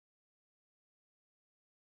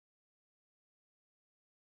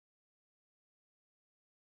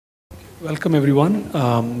Welcome everyone.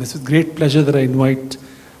 It's with great pleasure that I invite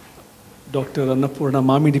Dr. Annapurna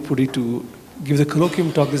Mamidipudi to give the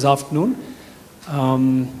colloquium talk this afternoon.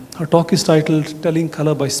 Her talk is titled Telling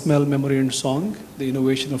Color by Smell, Memory and Song, the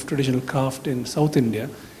Innovation of Traditional Craft in South India.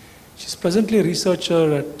 She's presently a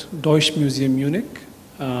researcher at Deutsches Museum, Munich,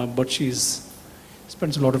 but she's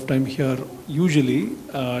spends a lot of time here usually.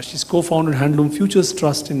 She's co-founded Handloom Futures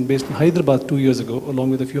Trust based in Hyderabad 2 years ago,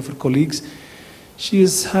 along with a few of her colleagues. She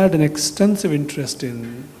has had an extensive interest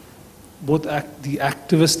in both the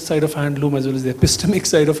activist side of handloom as well as the epistemic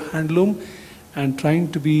side of handloom, and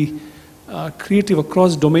trying to be creative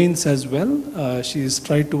across domains as well. She has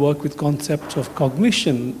tried to work with concepts of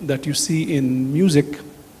cognition that you see in music,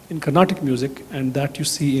 in Carnatic music, and that you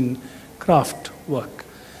see in craft work.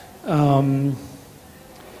 Her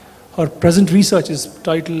present research is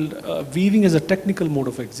titled Weaving as a Technical Mode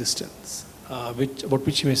of Existence, about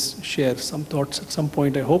which she may share some thoughts at some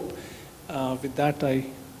point, I hope. With that, I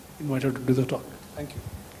invite her to do the talk. Thank you.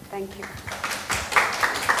 Thank you.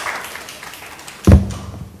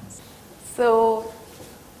 So,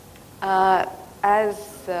 as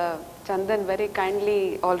Chandan very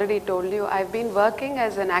kindly already told you, I've been working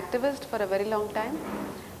as an activist for a very long time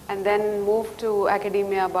and then moved to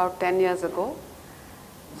academia about 10 years ago.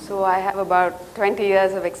 So I have about 20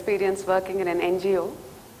 years of experience working in an NGO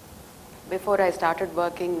before I started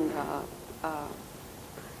working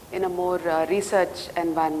in a more research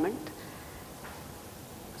environment.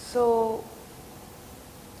 So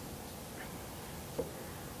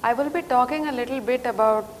I will be talking a little bit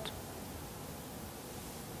about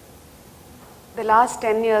the last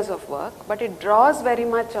 10 years of work, but it draws very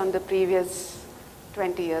much on the previous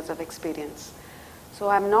 20 years of experience. So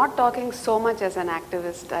I'm not talking so much as an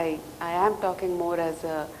activist, I am talking more as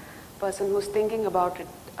a person who's thinking about it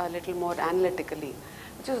a little more analytically.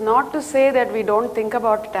 Which is not to say that we don't think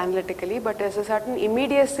about it analytically, but there's a certain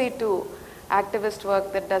immediacy to activist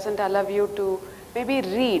work that doesn't allow you to maybe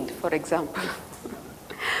read, for example.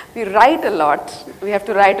 We write a lot. We have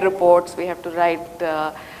to write reports, we have to write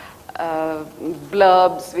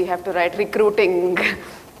blurbs, we have to write recruiting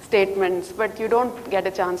statements, but you don't get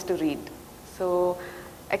a chance to read. So,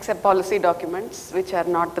 except policy documents, which are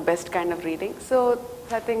not the best kind of reading. So,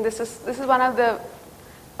 I think this is one of the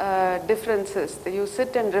differences. You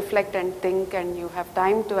sit and reflect and think, and you have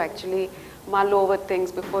time to actually mull over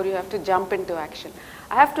things before you have to jump into action.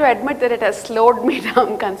 I have to admit that it has slowed me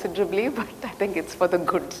down considerably, but I think it's for the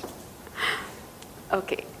good.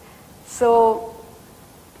 Okay, so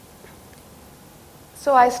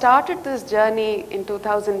I started this journey in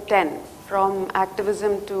 2010 from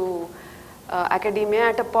activism to academia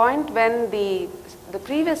at a point when the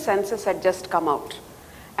previous census had just come out,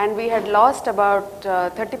 and we had lost about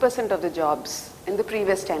 30% of the jobs in the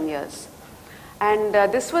previous 10 years. And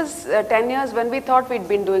this was 10 years when we thought we'd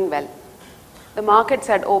been doing well. The markets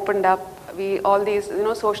had opened up. All these,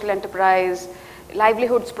 social enterprise,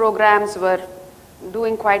 livelihoods programs were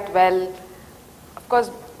doing quite well. Of course,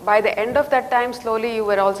 by the end of that time, slowly you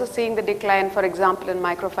were also seeing the decline, for example, in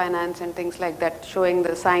microfinance and things like that, showing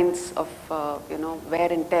the signs of,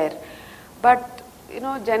 wear and tear. But,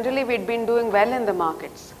 generally we'd been doing well in the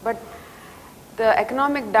markets. But the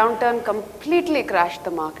economic downturn completely crashed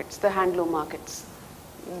the markets, the handloom markets,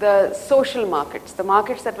 the social markets, the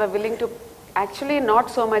markets that were willing to actually not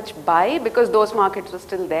so much buy, because those markets were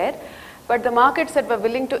still there, but the markets that were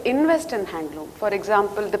willing to invest in handloom. For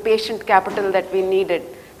example, the patient capital that we needed,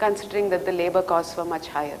 considering that the labor costs were much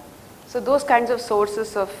higher. So those kinds of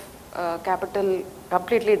sources of capital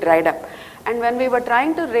completely dried up. And when we were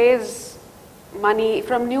trying to raise money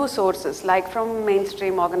from new sources, like from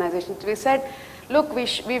mainstream organizations, we said, look,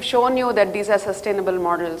 we've shown you that these are sustainable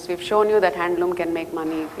models. We've shown you that handloom can make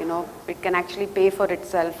money. It can actually pay for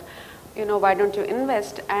itself. Why don't you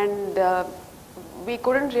invest? And we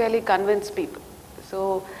couldn't really convince people.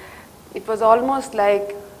 So it was almost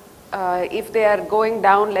like, if they are going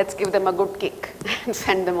down, let's give them a good kick and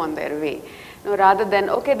send them on their way. Rather than,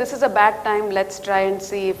 okay, this is a bad time, let's try and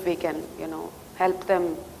see if we can, help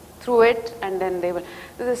them through it, and then they will.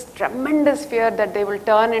 There's this tremendous fear that they will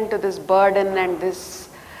turn into this burden and this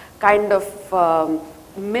kind of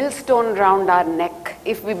millstone round our neck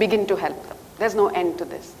if we begin to help them. There's no end to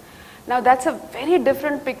this. Now that's a very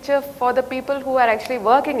different picture for the people who are actually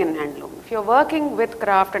working in handloom. If you're working with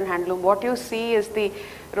craft and handloom, what you see is the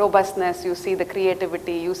robustness, you see the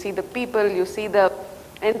creativity, you see the people, you see the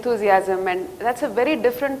enthusiasm, and that's a very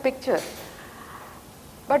different picture.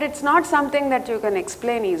 But it's not something that you can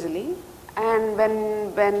explain easily, and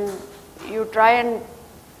when you try and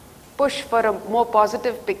push for a more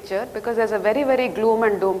positive picture, because there's a very, very gloom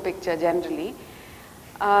and doom picture generally,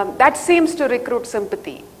 That seems to recruit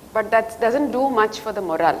sympathy, but that doesn't do much for the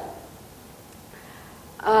morale.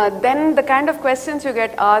 Then the kind of questions you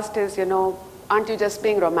get asked is, aren't you just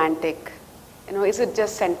being romantic? Is it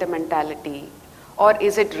just sentimentality? Or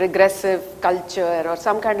is it regressive culture or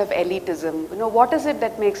some kind of elitism? What is it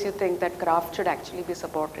that makes you think that craft should actually be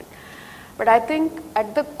supported? But I think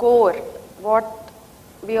at the core, what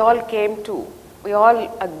we all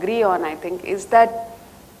agree on, I think, is that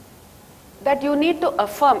you need to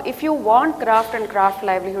affirm. If you want craft and craft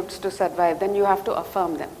livelihoods to survive, then you have to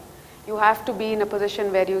affirm them. You have to be in a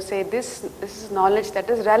position where you say, this is knowledge that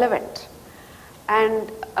is relevant.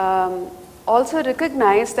 And also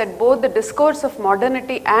recognize that both the discourse of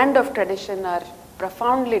modernity and of tradition are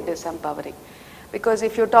profoundly disempowering. Because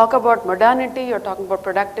if you talk about modernity, you're talking about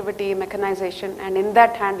productivity, mechanization, and in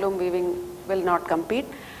that handloom weaving will not compete.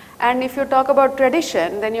 And if you talk about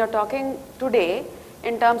tradition, then you're talking today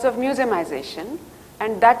in terms of museumization,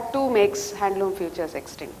 and that too makes handloom futures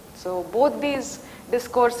extinct. So both these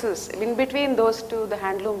discourses, in between those two, the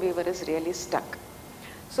handloom weaver is really stuck.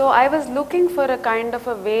 So I was looking for a kind of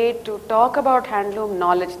a way to talk about handloom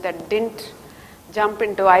knowledge that didn't jump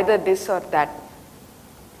into either this or that.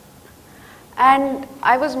 And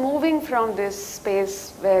I was moving from this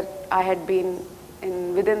space where I had been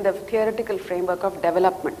within the theoretical framework of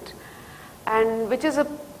development, and which is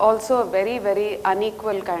also a very, very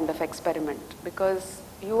unequal kind of experiment, because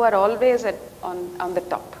you are always on the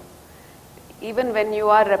top. Even when you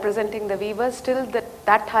are representing the weavers, still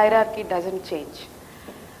that hierarchy doesn't change.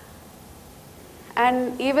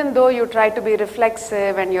 And even though you try to be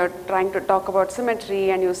reflexive and you're trying to talk about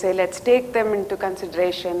symmetry and you say, let's take them into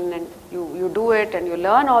consideration, and you do it and you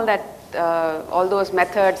learn all that, all those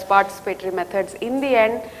methods, participatory methods, in the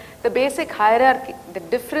end, the basic hierarchy, the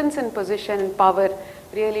difference in position and power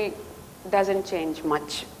really doesn't change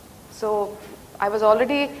much. So I was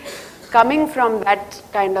already coming from that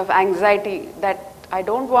kind of anxiety that I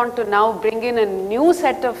don't want to now bring in a new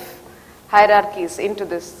set of hierarchies into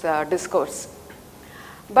this discourse.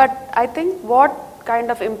 But I think what kind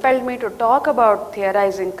of impelled me to talk about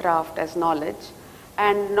theorizing craft as knowledge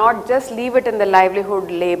and not just leave it in the livelihood,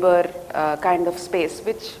 labor kind of space,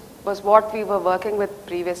 which was what we were working with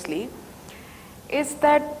previously, is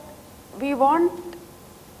that we want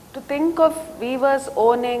to think of weavers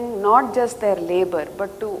owning not just their labor,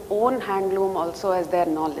 but to own handloom also as their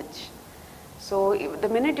knowledge. So the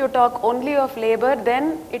minute you talk only of labor,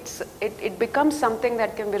 then it becomes something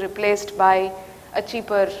that can be replaced by a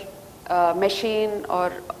cheaper machine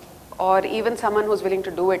or even someone who's willing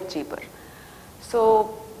to do it cheaper.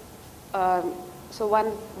 So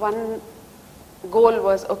one goal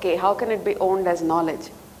was, okay, how can it be owned as knowledge?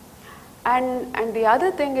 And the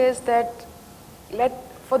other thing is that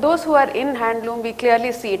for those who are in handloom, we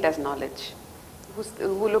clearly see it as knowledge.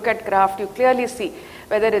 Who look at craft, you clearly see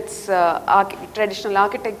whether it's traditional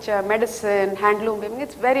architecture, medicine, handloom weaving,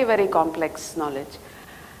 it's very, very complex knowledge.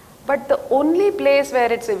 But the only place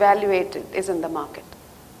where it's evaluated is in the market.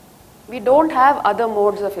 We don't have other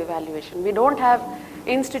modes of evaluation. We don't have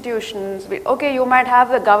institutions. Okay, you might have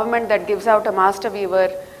the government that gives out a master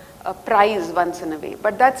weaver a prize once in a way,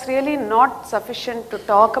 but that's really not sufficient to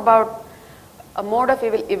talk about a mode of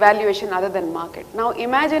evaluation other than market. Now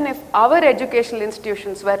imagine if our educational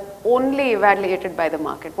institutions were only evaluated by the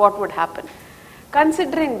market, what would happen?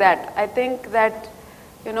 Considering that, I think that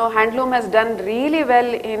handloom has done really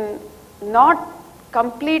well in not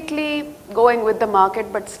completely going with the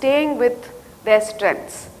market, but staying with their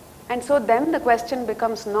strengths. And so then the question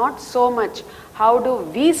becomes not so much how do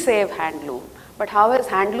we save handloom, but how has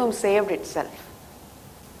handloom saved itself?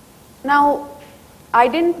 Now, I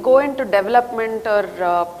didn't go into development or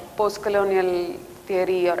post-colonial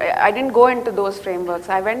theory, or I didn't go into those frameworks.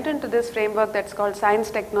 I went into this framework that's called Science,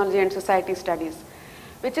 Technology and Society Studies,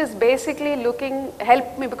 which is basically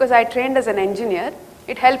helped me, because I trained as an engineer,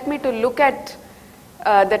 it helped me to look at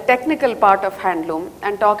the technical part of handloom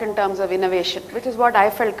and talk in terms of innovation, which is what I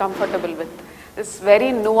felt comfortable with. This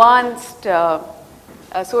very nuanced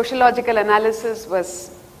sociological analysis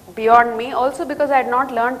was beyond me, also because I had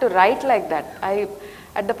not learned to write like that.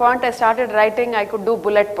 At the point I started writing, I could do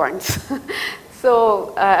bullet points,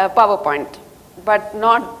 so PowerPoint, but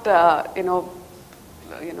not,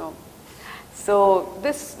 So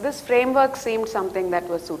this framework seemed something that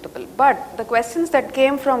was suitable. But the questions that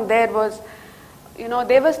came from there was,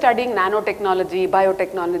 they were studying nanotechnology,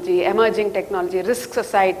 biotechnology, emerging technology, risk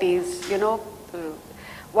societies,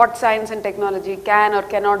 what science and technology can or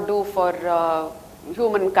cannot do for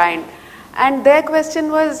humankind. And their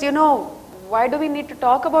question was, why do we need to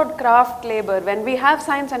talk about craft labor when we have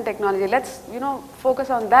science and technology? Let's, focus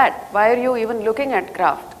on that. Why are you even looking at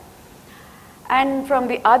craft? And from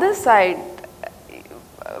the other side,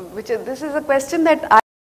 this is a question that I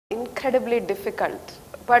find incredibly difficult,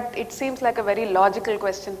 but it seems like a very logical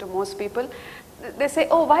question to most people. They say,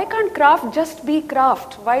 oh, why can't craft just be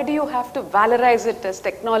craft? Why do you have to valorize it as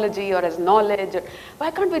technology or as knowledge? Or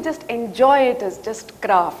why can't we just enjoy it as just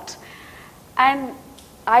craft? And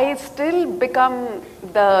I still become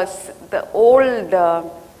the old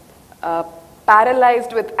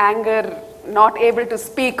paralyzed with anger, not able to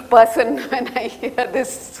speak person when I hear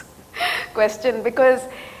this question, because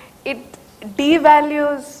it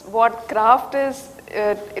devalues what craft is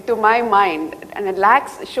to my mind, and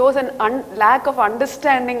it shows a lack of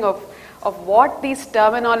understanding of what these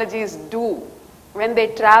terminologies do when they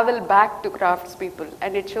travel back to craftspeople,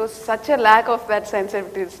 and it shows such a lack of that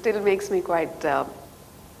sensitivity. It still makes me quite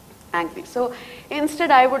angry. So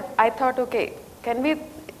instead I thought, okay, can we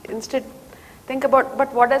instead think about,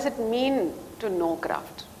 but what does it mean to know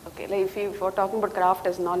craft? Okay, like if we're talking about craft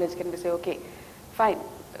as knowledge, can we say, okay, fine,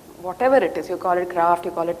 whatever it is, you call it craft,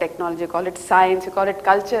 you call it technology, you call it science, you call it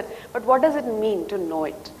culture, but what does it mean to know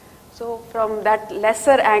it? So from that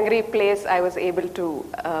lesser angry place, I was able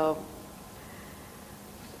to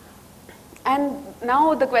and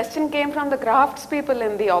now the question came from the craftspeople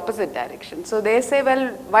in the opposite direction. So they say, well,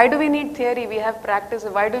 why do we need theory? We have practice.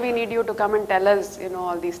 Why do we need you to come and tell us,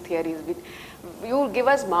 all these theories? You give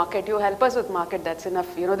us market. You help us with market. That's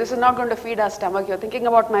enough. This is not going to feed our stomach. You're thinking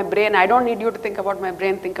about my brain. I don't need you to think about my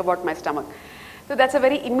brain. Think about my stomach. So that's a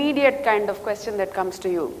very immediate kind of question that comes to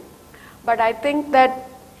you. But I think that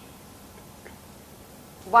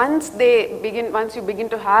once you begin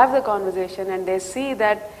to have the conversation and they see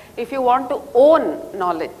that if you want to own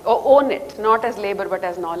knowledge, or own it, not as labor but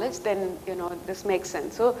as knowledge, then this makes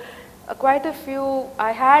sense. So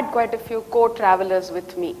I had quite a few co-travelers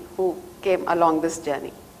with me who came along this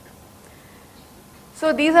journey.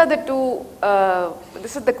 So these are the two,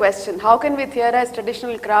 this is the question, how can we theorize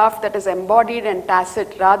traditional craft that is embodied and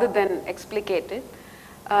tacit rather than explicated,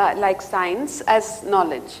 like science, as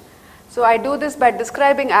knowledge? So I do this by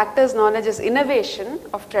describing actors' knowledge as innovation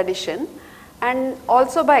of tradition, and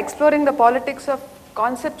also by exploring the politics of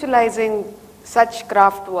conceptualizing such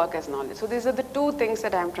craft work as knowledge. So these are the two things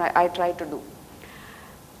that I try to do.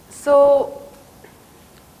 So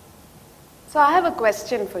I have a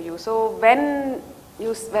question for you. So when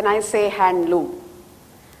I say handloom,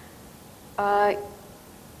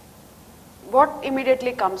 what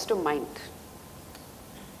immediately comes to mind?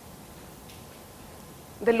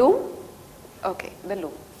 The loom? Okay, the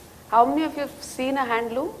loom. How many of you have seen a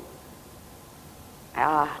handloom?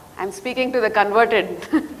 I'm speaking to the converted.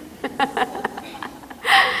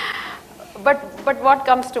 But what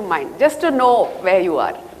comes to mind? Just to know where you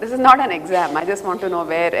are. This is not an exam. I just want to know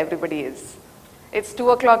where everybody is. It's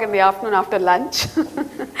 2 o'clock in the afternoon after lunch.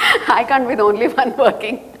 I can't be the only one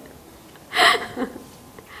working.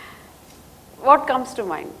 What comes to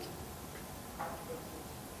mind?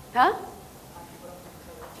 Huh?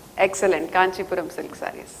 Excellent. Kanchipuram silk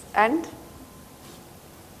sarees. And?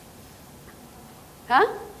 Huh?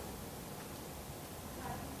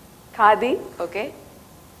 Khadi, okay.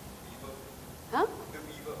 Huh?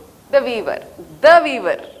 The weaver. The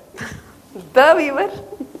weaver. The weaver.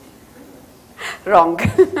 Wrong.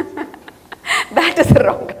 That is a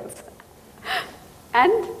wrong answer.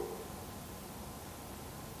 And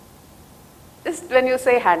just when you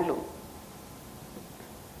say handloom.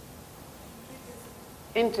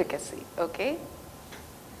 Intricacy, okay.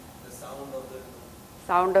 The sound of the loom.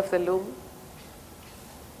 Sound of the loom.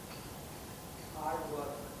 Hard work.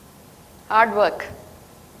 Hard work.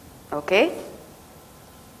 Okay.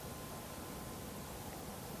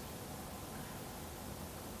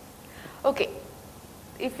 Okay.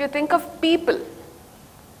 If you think of people,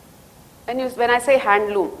 when I say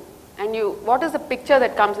handloom, what is the picture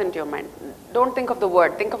that comes into your mind? Don't think of the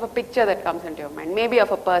word. Think of a picture that comes into your mind. Maybe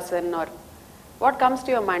of a person, or what comes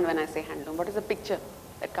to your mind when I say handloom? What is the picture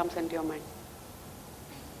that comes into your mind?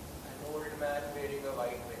 An old man wearing a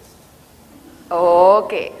white vest.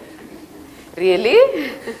 Okay.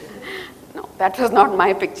 Really? No, that was not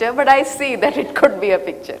my picture, but I see that it could be a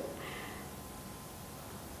picture.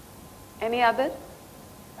 Any other?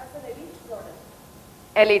 That's an elite product.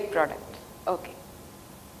 Elite product. Okay.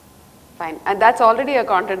 Fine. And that's already a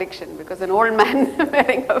contradiction, because an old man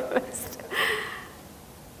wearing a vest.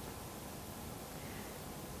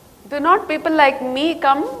 Do not people like me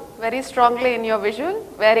come very strongly in your visual,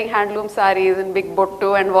 wearing handloom sarees and big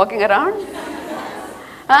bottu and walking around?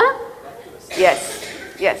 Huh? Yes,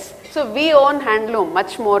 yes. So we own handloom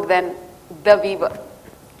much more than the weaver.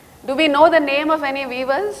 Do we know the name of any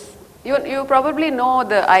weavers? You probably know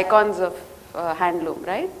the icons of handloom,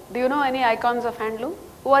 right? Do you know any icons of handloom?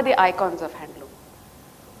 Who are the icons of handloom?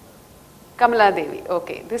 Kamala Devi.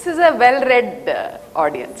 Okay, this is a well-read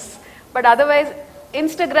audience. But otherwise,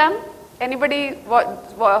 Instagram, anybody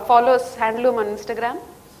follows handloom on Instagram?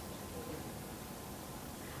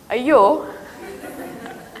 Ayyo.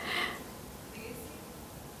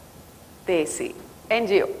 Desi.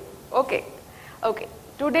 NGO. Okay. Okay.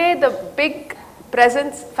 Today the big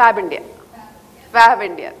presence, Fab India. Fab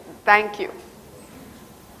India. Thank you.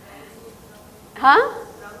 Huh?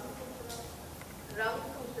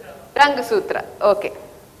 Rang Sutra. Okay.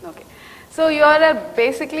 Okay. So you are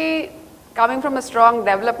basically coming from a strong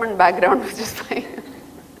development background, which is fine.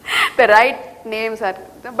 The right names are,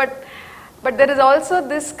 but there is also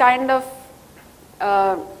this kind of,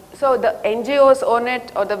 so the NGOs own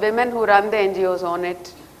it, or the women who run the NGOs own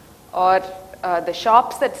it, or the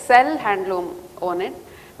shops that sell handloom own it.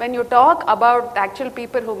 When you talk about actual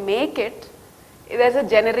people who make it, there's a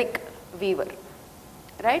generic weaver,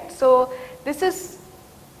 right? So this is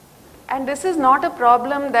not a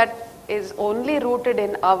problem that is only rooted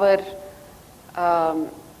in our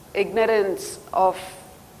ignorance of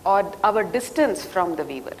or our distance from the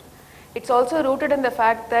weaver. It's also rooted in the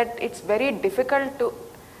fact that it's very difficult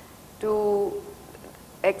to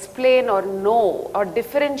explain or know or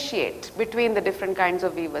differentiate between the different kinds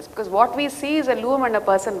of weavers, because what we see is a loom and a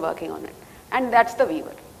person working on it, and that's the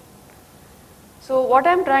weaver. So what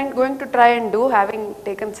I'm going to try and do, having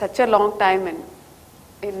taken such a long time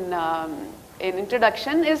in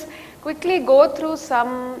introduction, is quickly go through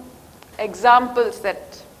some examples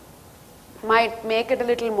that might make it a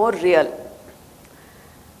little more real.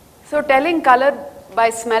 So telling color by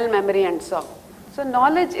smell, memory and song. So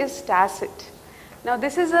knowledge is tacit. Now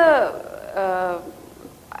this is I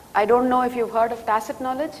don't know if you've heard of tacit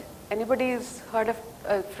knowledge. Anybody's heard of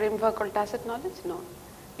a framework called tacit knowledge? No,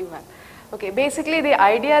 you have. Okay, basically the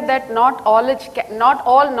idea that not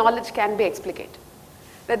all knowledge can be explicated.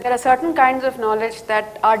 That there are certain kinds of knowledge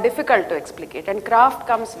that are difficult to explicate, and craft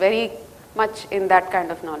comes very much in that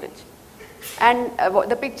kind of knowledge. And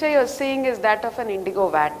the picture you're seeing is that of an indigo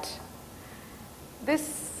vat.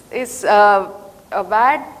 This is a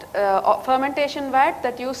vat, fermentation vat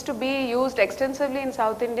that used to be used extensively in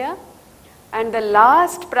South India, and the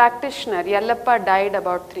last practitioner, Yellappa, died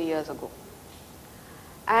about 3 years ago.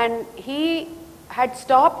 And he had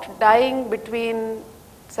stopped dyeing between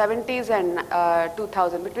 70s and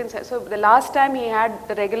 2000. So the last time he had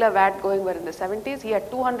the regular vat going were in the 70s. He had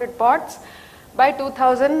 200 pots. By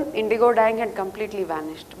 2000, indigo dyeing had completely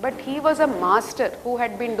vanished. But he was a master who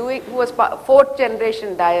was 4th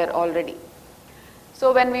generation dyer already.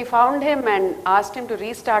 So when we found him and asked him to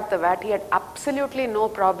restart the vat, he had absolutely no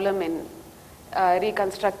problem in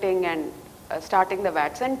reconstructing and starting the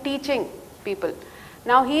vats and teaching people.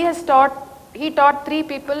 Now he taught 3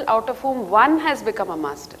 people, out of whom 1 has become a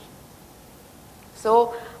master.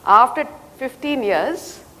 So after 15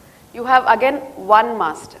 years, you have again 1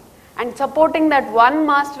 master. And supporting that 1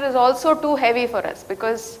 master is also too heavy for us,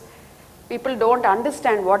 because people don't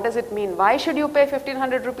understand what does it mean. Why should you pay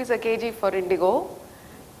 1500 rupees a kg for indigo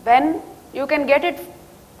when you can get it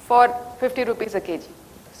for 50 rupees a kg?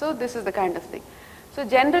 So this is the kind of thing. So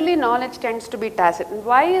generally knowledge tends to be tacit. And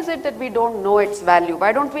why is it that we don't know its value?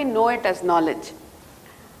 Why don't we know it as knowledge?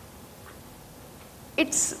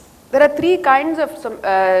 There are 3 kinds of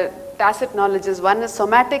tacit knowledges. One is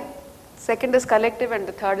somatic, second is collective, and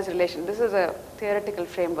the third is relation. This is a theoretical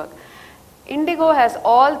framework. Indigo has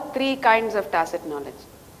all 3 kinds of tacit knowledge.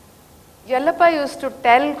 Yellappa used to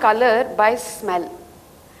tell color by smell.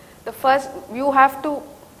 The first,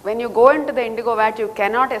 when you go into the indigo vat, you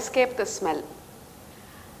cannot escape the smell.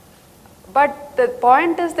 But the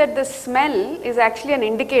point is that the smell is actually an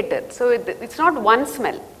indicator. So it's not one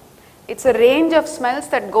smell. It's a range of smells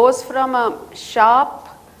that goes from a sharp,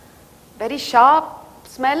 very sharp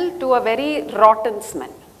smell to a very rotten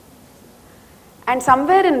smell. And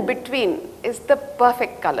somewhere in between is the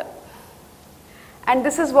perfect color. And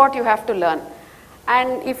this is what you have to learn.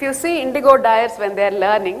 And if you see indigo dyers when they are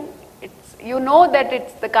learning, you know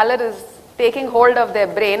that the color is taking hold of their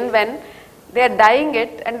brain when they are dyeing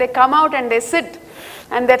it, and they come out and they sit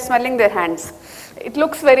and they're smelling their hands. It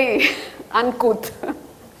looks very uncouth.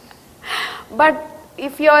 But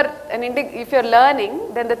if you're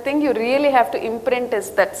learning, then the thing you really have to imprint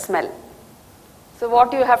is that smell. So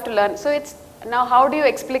what you have to learn. So now how do you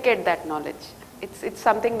explicate that knowledge? It's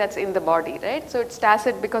something that's in the body, right? So it's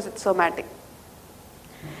tacit because it's somatic.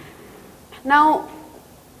 Now,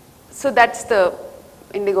 so that's the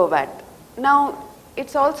indigo vat. Now,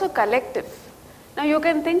 it's also collective. Now you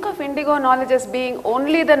can think of indigo knowledge as being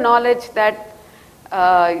only the knowledge that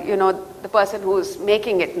the person who's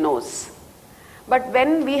making it knows. But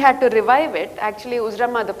when we had to revive it, actually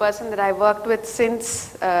Uzrama, the person that I worked with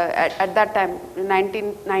since at that time,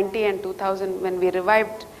 1990 and 2000, when we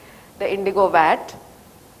revived the indigo vat,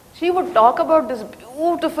 she would talk about this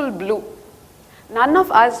beautiful blue. None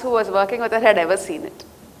of us who was working with her had ever seen it.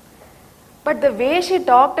 But the way she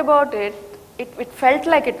talked about it, it felt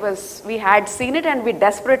like we had seen it and we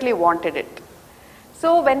desperately wanted it.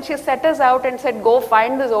 So when she set us out and said, go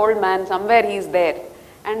find this old man, somewhere he's there,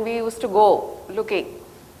 and we used to go looking,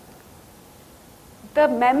 the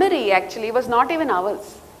memory actually was not even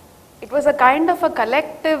ours. It was a kind of a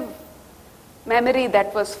collective memory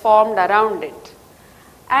that was formed around it.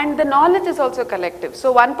 And the knowledge is also collective.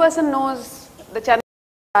 So one person knows the Chandrakali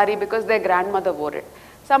saree because their grandmother wore it.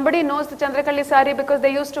 Somebody knows the Chandrakali saree because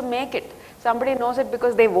they used to make it. Somebody knows it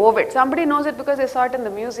because they wove it. Somebody knows it because they saw it in the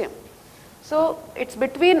museum. So it's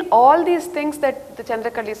between all these things that the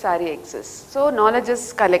Chandrakali saree exists. So knowledge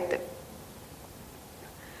is collective.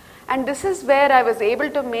 And this is where I was able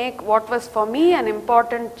to make what was for me an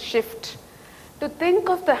important shift, to think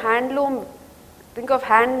of the handloom, think of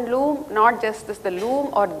handloom not just as the loom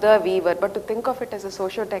or the weaver, but to think of it as a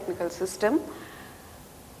socio-technical system.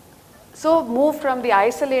 So move from the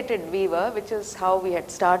isolated weaver, which is how we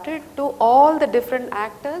had started, to all the different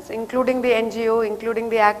actors, including the NGO, including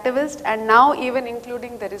the activist, and now even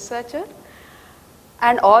including the researcher,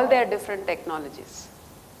 and all their different technologies.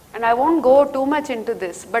 And I won't go too much into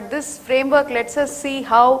this, but this framework lets us see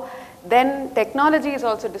how then technology is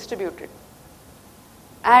also distributed.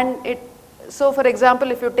 And so for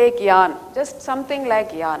example, if you take yarn, just something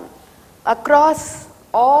like yarn, across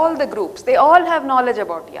all the groups, they all have knowledge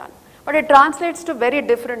about yarn, but it translates to very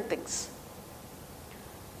different things.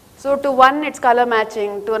 So to one it's color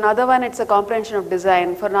matching, to another one it's a comprehension of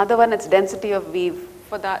design, for another one it's density of weave,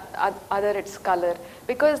 for the other it's color,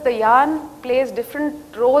 because the yarn plays different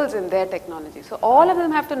roles in their technology. So all of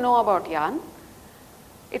them have to know about yarn.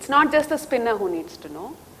 It's not just the spinner who needs to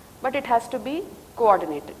know, but it has to be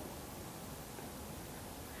coordinated.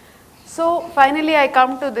 So finally I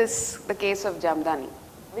come to the case of Jamdani,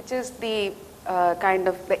 which is the kind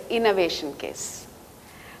of the innovation case.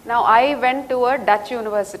 Now I went to a Dutch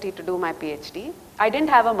university to do my PhD. I didn't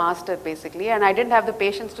have a master basically, and I didn't have the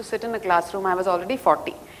patience to sit in a classroom. I was already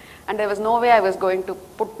 40 and there was no way I was going to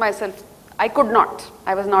put myself, I could not,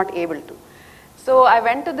 I was not able to. So I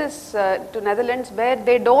went to to Netherlands, where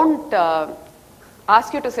they don't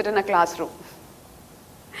ask you to sit in a classroom.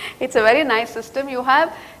 It's a very nice system. You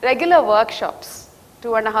have regular workshops,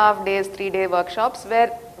 2.5 days, 3-day workshops,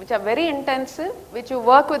 which are very intensive, which you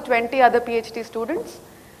work with 20 other PhD students,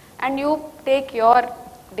 and you take your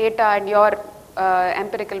data and your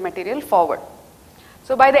empirical material forward.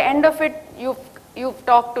 So by the end of it, you've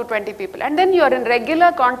talked to 20 people, and then you're in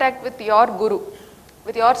regular contact with your guru,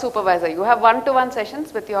 with your supervisor. You have one-to-one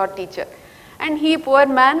sessions with your teacher, and he, poor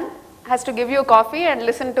man, has to give you coffee and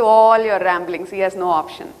listen to all your ramblings. He has no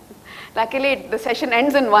option. Luckily, the session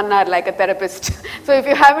ends in 1 hour like a therapist. So if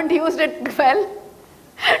you haven't used it well,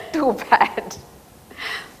 too bad.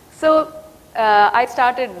 So I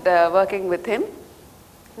started working with him.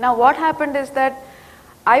 Now what happened is that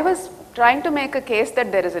I was trying to make a case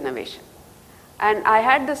that there is innovation. And I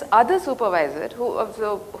had this other supervisor who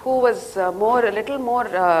was a little more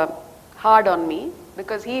hard on me,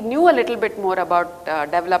 because he knew a little bit more about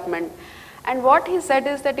development. And what he said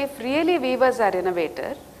is that if really weavers are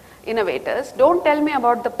innovators, don't tell me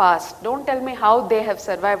about the past, don't tell me how they have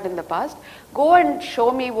survived in the past, go and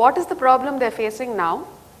show me what is the problem they're facing now.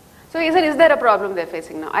 So he said, is there a problem they're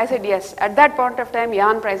facing now? I said, yes. At that point of time,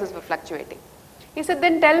 yarn prices were fluctuating. He said,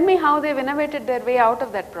 then tell me how they've innovated their way out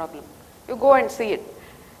of that problem. You go and see it.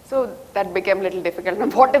 So that became a little difficult.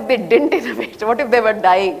 What if they didn't innovate? What if they were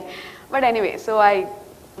dying? But anyway, so I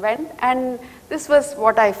went, and this was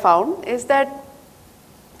what I found, is that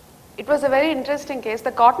it was a very interesting case.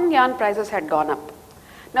 The cotton yarn prices had gone up.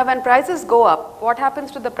 Now when prices go up, what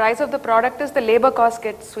happens to the price of the product is the labor cost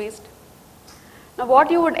gets squeezed. Now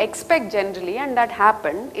what you would expect generally, and that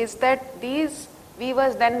happened, is that these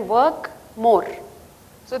weavers then work more.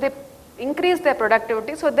 So they increase their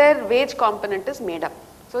productivity, so their wage component is made up.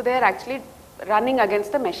 So they are actually running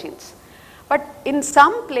against the machines. But in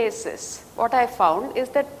some places, what I found is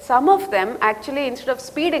that some of them actually, instead of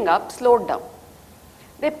speeding up, slowed down.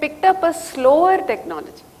 They picked up a slower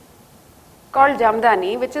technology called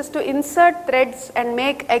Jamdani, which is to insert threads and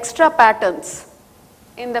make extra patterns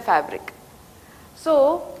in the fabric.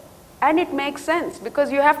 So, and it makes sense,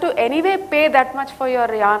 because you have to anyway pay that much for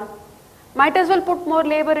your yarn. might as well put more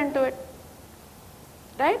labor into it,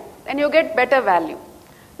 right? And you get better value.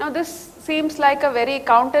 Now this seems like a very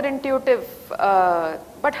counterintuitive,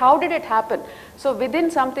 but how did it happen? So within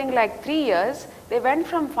something like 3 years, they went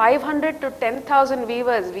from 500 to 10,000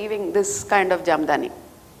 weavers weaving this kind of jamdani.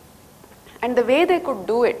 And the way they could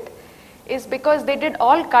do it is because they did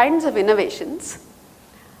all kinds of innovations.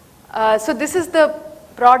 So this is the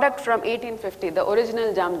product from 1850, the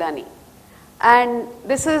original jamdani. And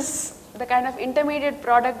this is the kind of intermediate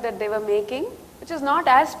product that they were making, which is not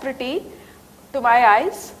as pretty to my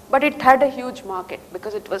eyes, but it had a huge market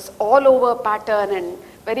because it was all over pattern and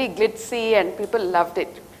very glitzy and people loved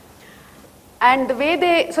it. And the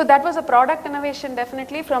way so that was a product innovation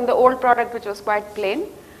definitely from the old product which was quite plain.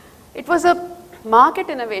 It was a market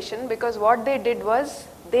innovation because what they did was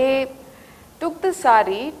they took the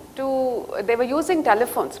saree they were using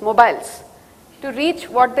telephones, mobiles, to reach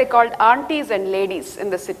what they called aunties and ladies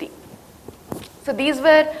in the city. So these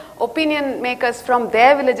were opinion makers from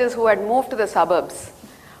their villages who had moved to the suburbs,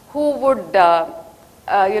 who would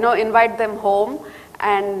invite them home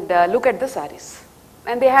and look at the sarees.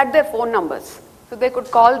 And they had their phone numbers, so they could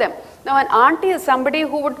call them. Now an auntie is somebody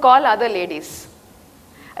who would call other ladies.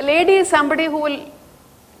 A lady is somebody who will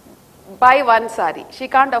buy one saree. She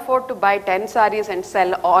can't afford to buy 10 sarees and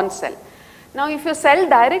sell. Now if you sell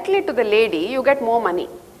directly to the lady, you get more money.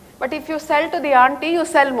 But if you sell to the auntie, you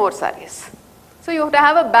sell more sarees. So you have to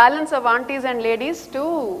have a balance of aunties and ladies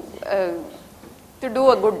to do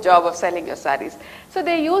a good job of selling your sarees. So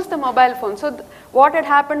they used the mobile phone. So what had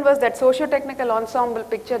happened was that socio-technical ensemble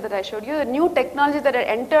picture that I showed you, the new technology that had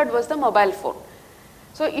entered was the mobile phone.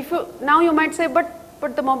 So now you might say,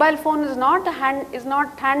 but the mobile phone is not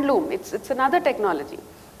handloom, it's another technology.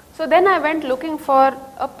 So then I went looking for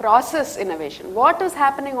a process innovation. What was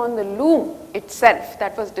happening on the loom itself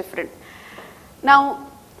that was different? Now,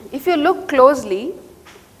 if you look closely,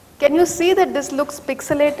 can you see that this looks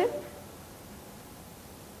pixelated?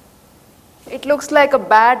 It looks like a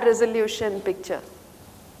bad resolution picture.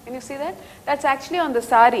 Can you see that? That's actually on the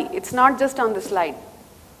saree, it's not just on the slide.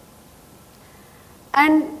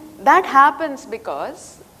 And that happens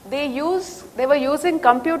because they were using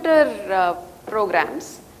computer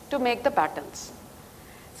programs to make the patterns.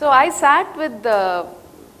 So I sat with the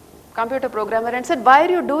computer programmer and said, why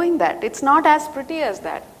are you doing that? It's not as pretty as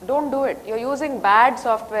that. Don't do it. You're using bad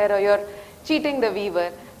software or you're cheating the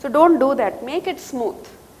weaver. So don't do that. Make it smooth.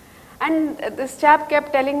 And this chap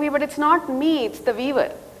kept telling me, but it's not me, it's the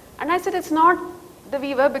weaver. And I said, it's not the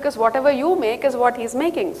weaver because whatever you make is what he's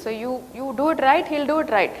making. So you do it right, he'll do it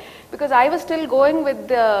right. Because I was still going with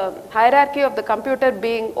the hierarchy of the computer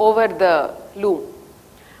being over the loom.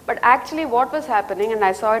 But actually what was happening, and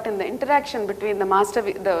I saw it in the interaction between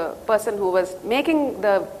the person who was making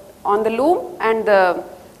on the loom and the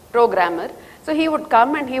programmer. So he would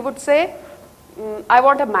come and he would say, I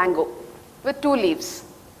want a mango with 2 leaves.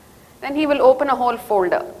 Then he will open a whole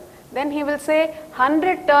folder. Then he will say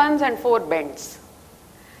 100 turns and 4 bends.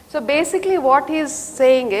 So basically what he is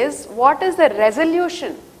saying is, what is the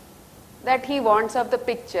resolution that he wants of the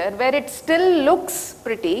picture where it still looks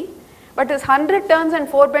pretty, but his 100 turns and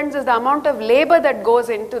 4 bends is the amount of labor that goes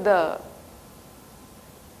into the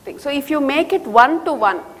thing. So if you make it 1 to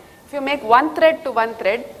 1, if you make 1 thread to 1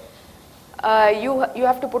 thread, you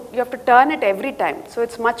have to turn it every time. So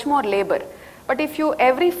it's much more labor. But if you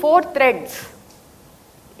every 4 threads,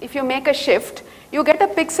 if you make a shift, you get a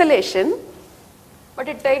pixelation, but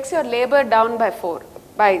it takes your labor down by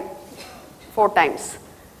 4 times.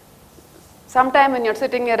 Sometime when you're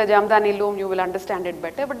sitting near a jamdani loom, you will understand it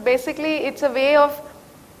better. But basically, it's a way of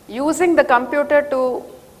using the computer to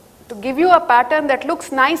give you a pattern that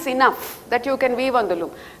looks nice enough that you can weave on the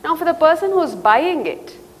loom. Now, for the person who's buying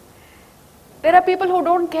it, there are people who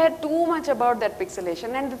don't care too much about that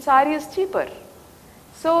pixelation, and the saree is cheaper.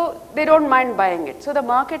 So they don't mind buying it. So the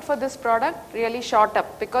market for this product really shot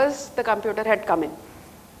up because the computer had come in.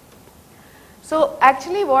 So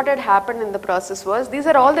actually what had happened in the process was, these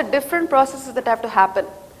are all the different processes that have to happen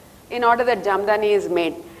in order that jamdani is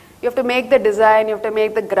made. You have to make the design, you have to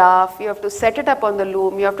make the graph, you have to set it up on the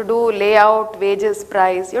loom, you have to do layout, wages,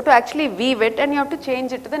 price, you have to actually weave it and you have to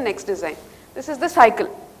change it to the next design. This is the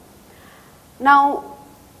cycle. Now,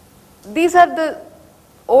 these are the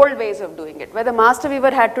old ways of doing it, where the master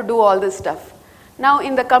weaver had to do all this stuff. Now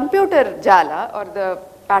in the computer jala or the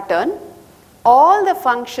pattern, all the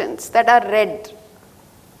functions that are read,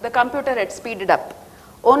 the computer had speeded up.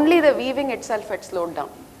 Only the weaving itself had slowed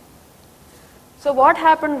down. So what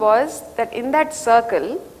happened was that in that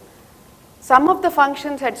circle, some of the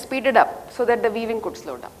functions had speeded up so that the weaving could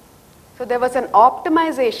slow down. So there was an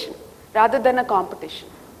optimization rather than a competition.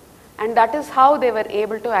 And that is how they were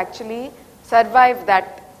able to actually survive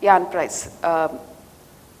that yarn price. But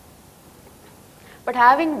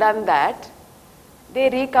having done that, they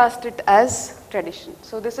recast it as tradition.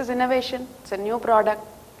 So this is innovation, it's a new product.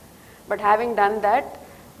 But having done that,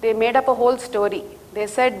 they made up a whole story. They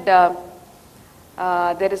said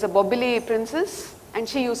there is a Bobbili princess and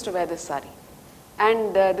she used to wear this sari.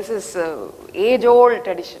 And this is age-old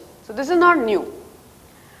tradition. So this is not new.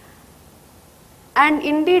 And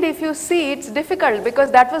indeed, if you see, it's difficult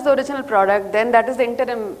because that was the original product, then that is the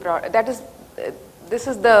interim product, this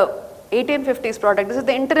is the 1850s product, this is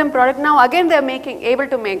the interim product, now again they are able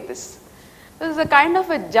to make this. So this is a kind of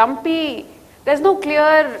a jumpy, there's no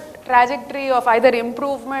clear trajectory of either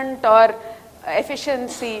improvement or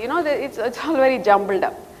efficiency, it's all very jumbled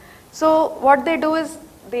up. So what they do is,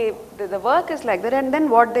 the work is like that, and then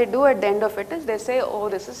what they do at the end of it is they say, oh,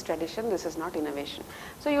 this is tradition, this is not innovation.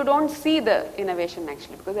 So you don't see the innovation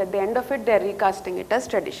actually, because at the end of it they are recasting it as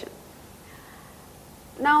tradition.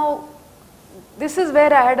 Now, this is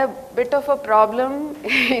where I had a bit of a problem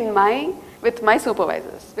with my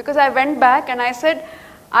supervisors, because I went back and I said,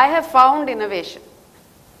 I have found innovation.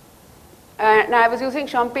 And I was using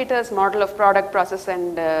Schumpeter's model of product, process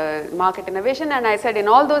and market innovation, and I said in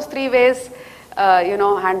all those three ways,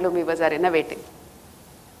 handloom weavers are innovating.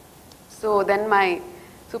 So then my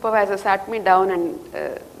supervisor sat me down, and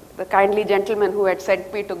the kindly gentleman who had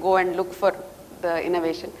sent me to go and look for the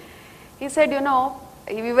innovation, he said,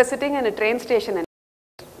 we were sitting in a train station, and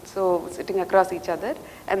so sitting across each other,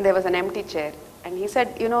 and there was an empty chair. And he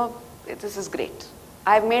said, this is great.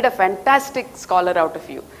 I've made a fantastic scholar out of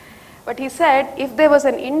you. But he said, if there was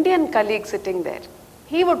an Indian colleague sitting there,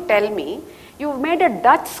 he would tell me, you've made a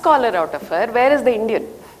Dutch scholar out of her, where is the Indian?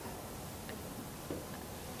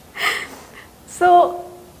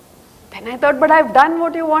 So then I thought, but I've done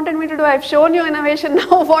what you wanted me to do. I've shown you innovation.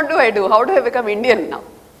 Now what do I do? How do I become Indian now?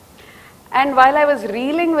 And while I was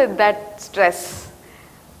reeling with that stress,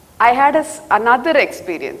 I had another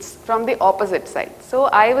experience from the opposite side. So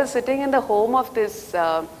I was sitting in the home of this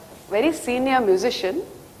very senior musician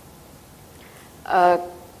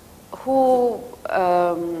who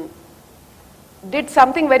did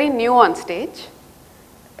something very new on stage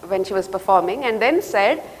when she was performing, and then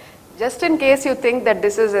said, just in case you think that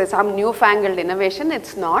this is some newfangled innovation,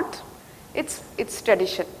 it's not. It's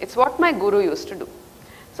tradition. It's what my guru used to do.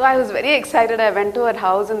 So I was very excited. I went to her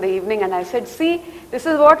house in the evening and I said, see, this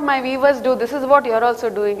is what my weavers do. This is what you're also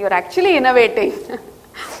doing. You're actually innovating,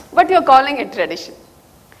 but you're calling it tradition.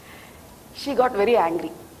 She got very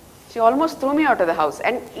angry. She almost threw me out of the house.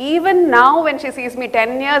 And even now when she sees me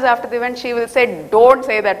 10 years after the event, she will say, don't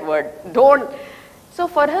say that word. Don't. So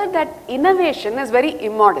for her, that innovation is very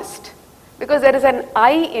immodest because there is an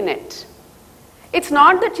I in it. It's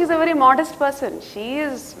not that she's a very modest person. She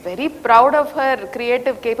is very proud of her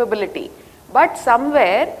creative capability. But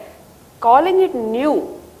somewhere, calling it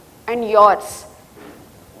new and yours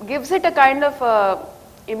gives it a kind of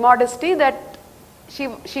immodesty that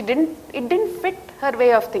it didn't fit her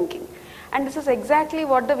way of thinking. And this is exactly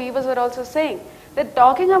what the weavers were also saying, that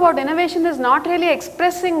talking about innovation is not really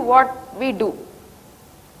expressing what we do.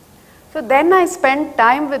 So then I spent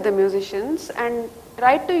time with the musicians and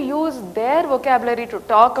tried to use their vocabulary to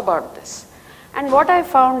talk about this. And what I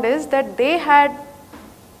found is that they had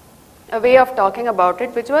a way of talking about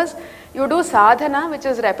it, which was, you do sadhana, which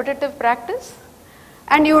is repetitive practice,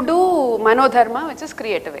 and you do manodharma, which is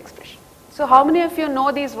creative expression. So how many of you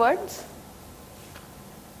know these words?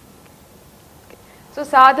 Okay. So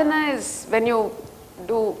sadhana is when you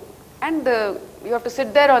do, and you have to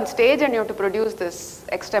sit there on stage and you have to produce this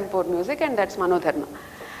extempore music, and that's manodharma.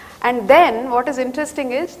 And then what is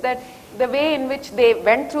interesting is that the way in which they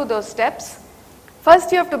went through those steps,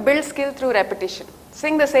 first you have to build skill through repetition.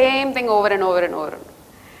 Sing the same thing over and over and over.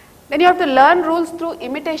 Then you have to learn rules through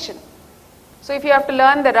imitation. So if you have to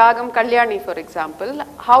learn the ragam Kalyani, for example,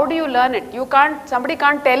 how do you learn it? Somebody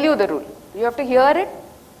can't tell you the rule. You have to hear it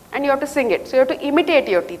and you have to sing it. So you have to imitate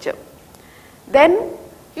your teacher. Then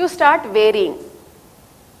you start varying.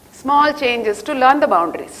 Small changes to learn the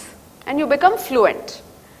boundaries. And you become fluent.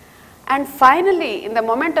 And finally, in the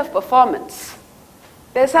moment of performance,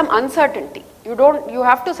 there's some uncertainty. You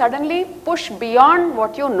have to suddenly push beyond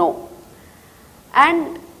what you know.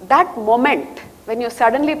 And that moment, when you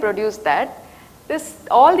suddenly produce that,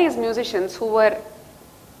 all these musicians who were,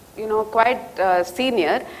 quite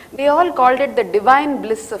senior, they all called it the divine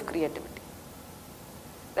bliss of creativity.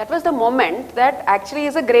 That was the moment that actually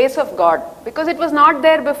is a grace of God, because it was not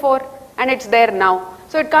there before and it's there now.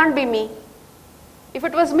 So it can't be me. If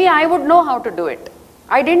it was me, I would know how to do it.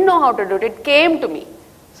 I didn't know how to do it. It came to me.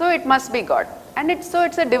 So it must be God. And it's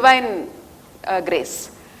a divine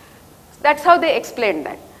grace. That's how they explained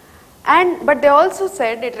that. But they also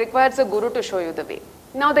said it requires a guru to show you the way.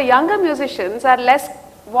 Now the younger musicians are less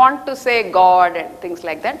want to say God and things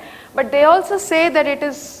like that, but they also say that it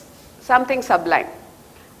is something sublime.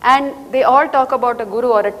 And they all talk about a guru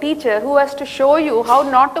or a teacher who has to show you how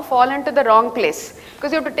not to fall into the wrong place.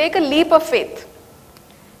 Because you have to take a leap of faith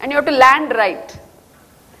and you have to land right.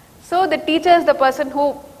 So the teacher is the person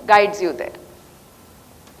who guides you there.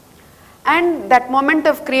 And that moment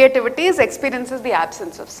of creativity experiences the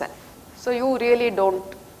absence of self. So you really don't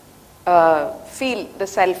feel the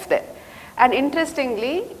self there. And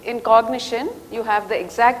interestingly, in cognition, you have the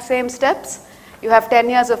exact same steps. You have 10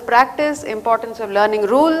 years of practice, importance of learning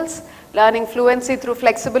rules, learning fluency through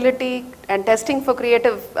flexibility, and testing for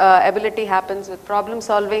creative ability happens with problem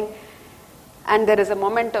solving. And there is a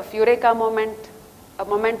moment of eureka moment, a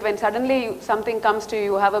moment when suddenly something comes to you,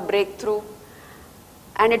 you have a breakthrough.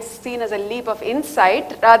 And it's seen as a leap of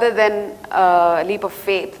insight rather than a leap of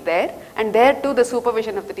faith there. And there too the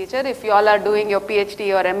supervision of the teacher. If you all are doing your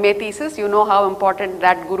PhD or MA thesis, you know how important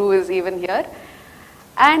that guru is even here.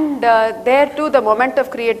 And there too the moment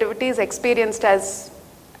of creativity is experienced as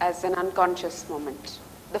an unconscious moment.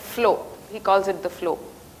 The flow, he calls it the flow.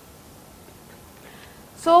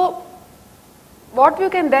 So what you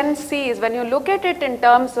can then see is when you look at it in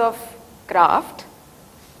terms of craft,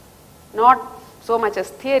 not so much as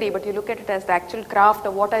theory, but you look at it as the actual craft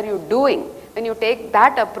of what are you doing. When you take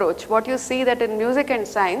that approach, what you see that in music and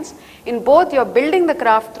science, in both you're building the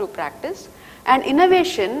craft through practice, and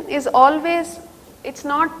innovation is always, it's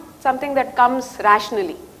not something that comes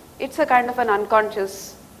rationally. It's a kind of an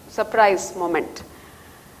unconscious surprise moment.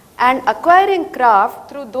 And acquiring craft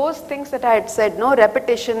through those things that I had said, no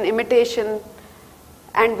repetition, imitation,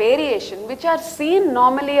 and variation, which are seen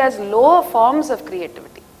normally as lower forms of creativity.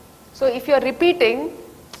 So if you're repeating,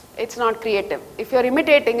 it's not creative. If you're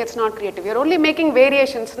imitating, it's not creative. You're only making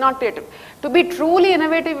variations, not creative. To be truly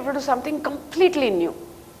innovative, you have to do something completely new.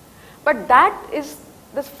 But that is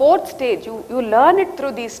the fourth stage. You learn it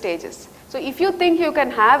through these stages. So if you think you can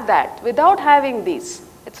have that without having these,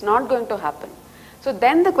 it's not going to happen. So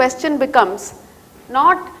then the question becomes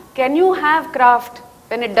not can you have craft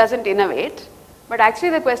when it doesn't innovate, but actually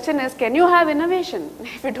the question is can you have innovation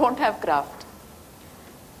if you don't have craft?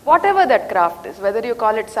 Whatever that craft is, whether you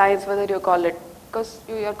call it science, whether you call it, because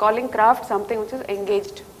you are calling craft something which is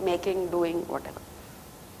engaged, making, doing, whatever.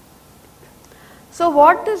 So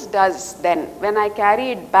what this does then, when I carry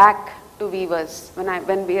it back to weavers,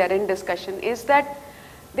 when we are in discussion, is that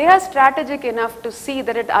they are strategic enough to see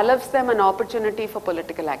that it allows them an opportunity for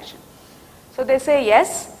political action. So they say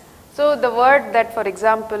yes. So the word that, for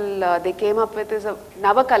example, they came up with is a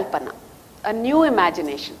navakalpana, a new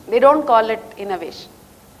imagination. They don't call it innovation.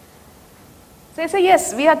 So they say,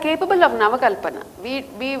 yes, we are capable of navakalpana.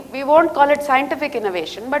 We won't call it scientific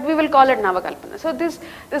innovation, but we will call it navakalpana. So this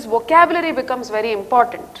vocabulary becomes very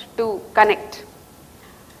important to connect.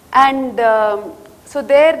 And so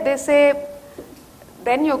there they say,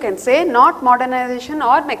 then you can say not modernization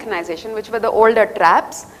or mechanization, which were the older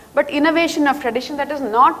traps, but innovation of tradition that is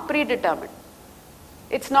not predetermined.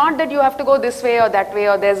 It's not that you have to go this way or that way,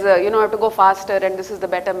 or there's a, you have to go faster and this is the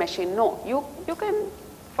better machine. No, you can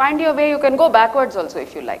find your way, you can go backwards also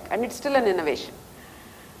if you like, and it's still an innovation.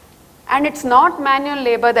 And it's not manual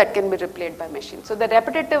labor that can be replaced by machines. So the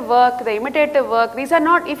repetitive work, the imitative work, these are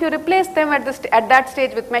not, if you replace them at that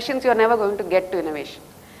stage with machines, you're never going to get to innovation.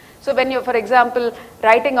 So when you're, for example,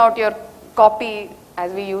 writing out your copy,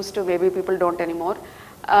 as we used to, maybe people don't anymore,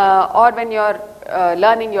 or when you're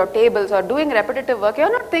learning your tables or doing repetitive work,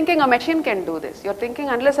 you're not thinking a machine can do this. You're thinking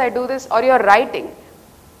unless I do this, or you're writing.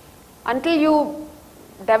 Until you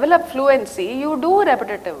develop fluency, you do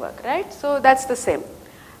repetitive work, right? So that's the same.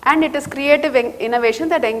 And it is creative innovation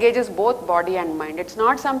that engages both body and mind. It's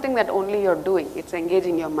not something that only you're doing, it's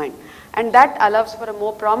engaging your mind. And that allows for a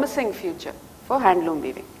more promising future for handloom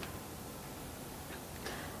weaving.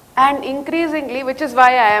 And increasingly, which is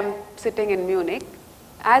why I am sitting in Munich,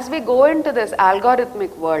 as we go into this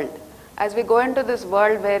algorithmic world, as we go into this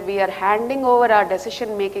world where we are handing over our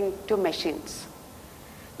decision making to machines,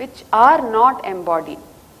 which are not embodied,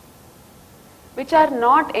 which are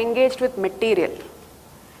not engaged with material,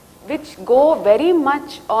 which go very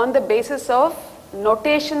much on the basis of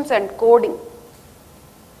notations and coding,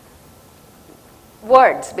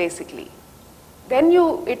 words basically, then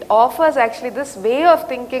it offers actually this way of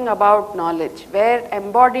thinking about knowledge, where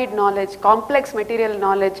embodied knowledge, complex material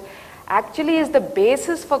knowledge actually is the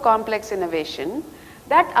basis for complex innovation.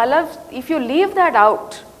 That allows, if you leave that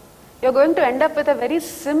out, you're going to end up with a very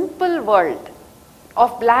simple world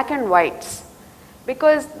of black and whites,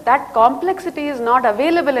 because that complexity is not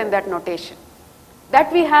available in that notation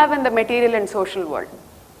that we have in the material and social world.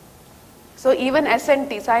 So even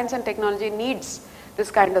S&T, science and technology, needs this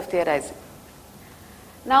kind of theorizing.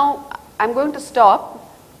 Now, I'm going to stop,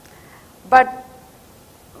 but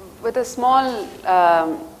with a small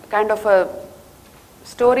kind of a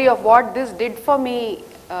story of what this did for me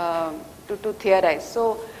to theorize.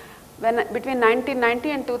 So, between 1990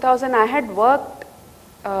 and 2000, I had worked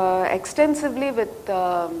extensively with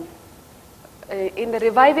in the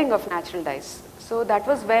reviving of natural dyes. So that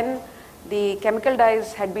was when the chemical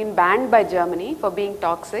dyes had been banned by Germany for being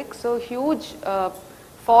toxic. So huge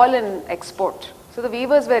fall in export. So the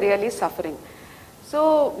weavers were really suffering.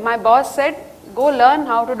 So my boss said, go learn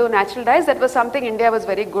how to do natural dyes. That was something India was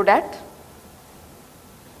very good at.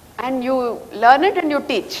 And you learn it and you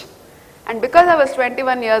teach. And because I was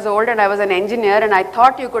 21 years old and I was an engineer and I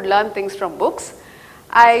thought you could learn things from books,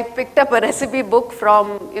 I picked up a recipe book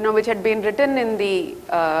from, which had been written in the,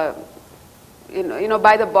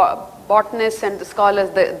 by the botanists and the scholars,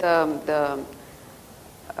 the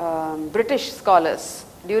British scholars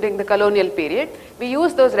during the colonial period. We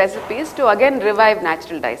used those recipes to again revive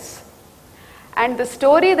natural dyes. And the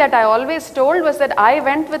story that I always told was that I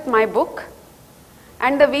went with my book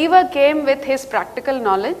and the weaver came with his practical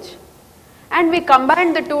knowledge, and we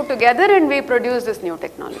combined the two together and we produced this new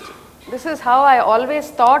technology. This is how I always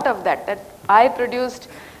thought of that I produced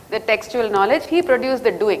the textual knowledge, he produced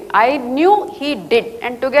the doing. I knew, he did,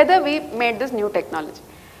 and together we made this new technology.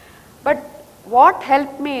 But what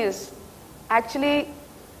helped me is actually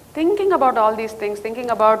thinking about all these things, thinking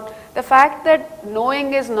about the fact that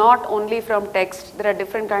knowing is not only from text, there are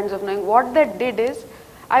different kinds of knowing. What that did is,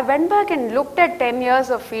 I went back and looked at 10 years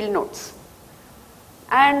of field notes.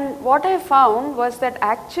 And what I found was that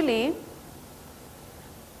actually,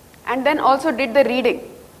 and then also did the reading.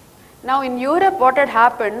 Now in Europe what had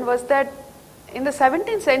happened was that in the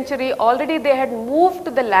 17th century already they had moved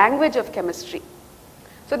to the language of chemistry.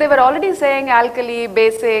 So they were already saying alkali,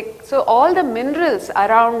 basic, so all the minerals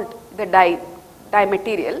around the dye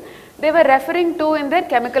material, they were referring to in their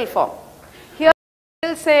chemical form. Here they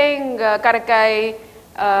were still saying karakai,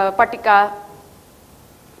 patika,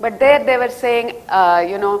 but there they were saying,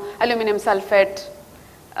 aluminum sulfate,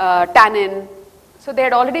 tannin. So they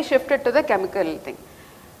had already shifted to the chemical thing.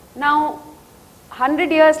 Now,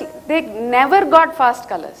 100 years, they never got fast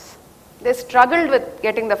colors. They struggled with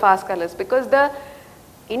getting the fast colors because the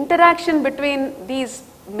interaction between these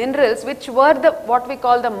minerals, which were what we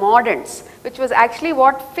call the mordants, which was actually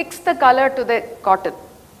what fixed the color to the cotton,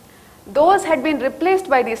 those had been replaced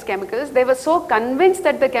by these chemicals. They were so convinced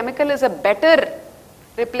that the chemical is a better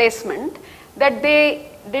replacement that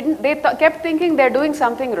they kept thinking they're doing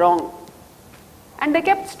something wrong. And they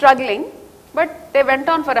kept struggling, but they went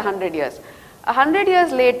on for 100 years. 100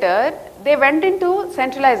 years later, they went into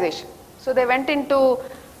centralization. So they went into,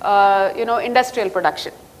 industrial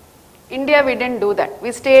production. India, we didn't do that.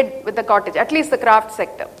 We stayed with the cottage, at least the craft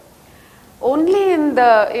sector. Only in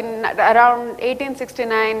around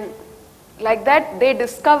 1869, like that, they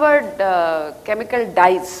discovered chemical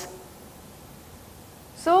dyes.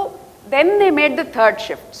 So then they made the third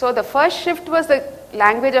shift. So the first shift was the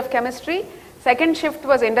language of chemistry. Second shift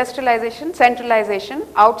was industrialization, centralization,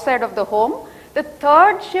 outside of the home. The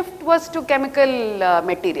third shift was to chemical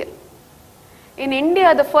material. In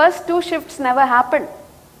India, the first two shifts never happened.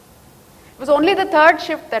 It was only the third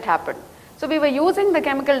shift that happened. So we were using the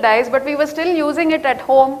chemical dyes, but we were still using it at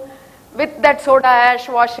home with that soda ash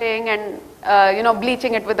washing and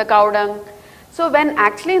bleaching it with the cow dung. So when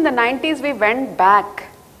actually in the 90s we went back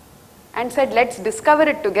and said, let's discover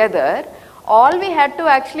it together, all we had to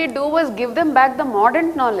actually do was give them back the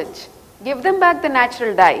modern knowledge, give them back the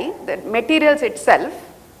natural dye, the materials itself,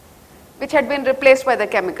 which had been replaced by the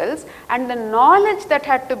chemicals, and the knowledge that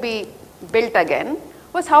had to be built again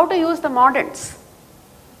was how to use the moderns.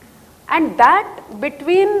 And that,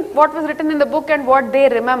 between what was written in the book and what they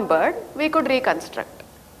remembered, we could reconstruct.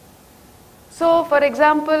 So for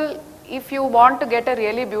example, if you want to get a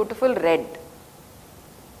really beautiful red,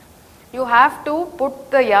 you have to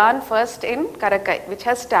put the yarn first in karakai, which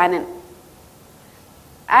has tannin,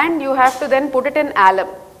 and you have to then put it in alum,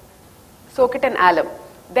 soak it in alum.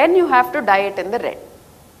 Then you have to dye it in the red.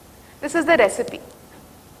 This is the recipe.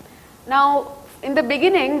 Now, in the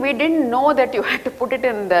beginning, we didn't know that you had to put it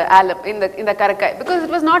in the alum, in the karakai, because it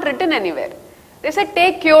was not written anywhere. They said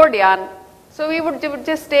take cured yarn, so we would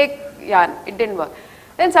just take yarn. It didn't work.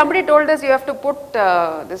 Then somebody told us you have to put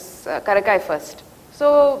this karakai first.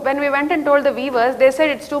 So when we went and told the weavers, they said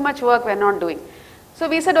it's too much work, we're not doing. So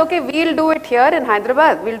we said, okay, we'll do it here in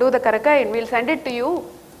Hyderabad. We'll do the karakai and we'll send it to you.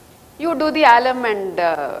 you do the alum and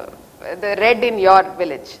the red in your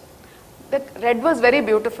village. The red was very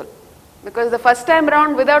beautiful because the first time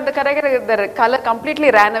around without the color completely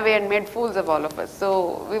ran away and made fools of all of us.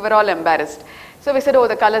 So we were all embarrassed. So we said, oh,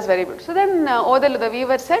 the color is very beautiful. So then Odal, the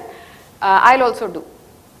weaver, said, I'll also do.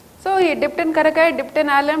 So he dipped in karakai, dipped in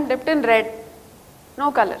alum, dipped in red,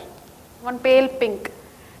 no color, one pale pink.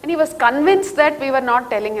 And he was convinced that we were not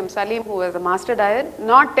telling him, Salim, who was the master dyer,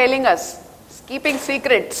 not telling us, keeping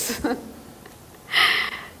secrets.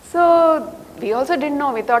 So we also didn't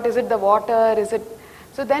know. We thought, is it the water? Is it?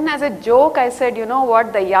 So then as a joke, I said, you know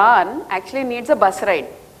what, the yarn actually needs a bus ride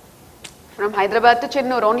from Hyderabad to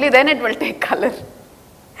Chennur. Only then it will take color.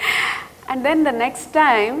 And then the next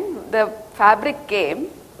time the fabric came,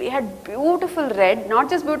 we had beautiful red, not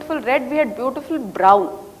just beautiful red, we had beautiful brown.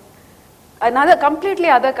 Another completely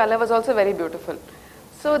other color was also very beautiful.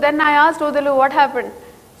 So then I asked Odalu, what happened?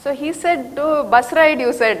 So he said, oh, bus ride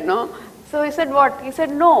you said, no? So he said what? He said,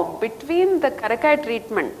 no, between the karakai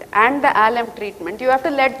treatment and the alum treatment, you have to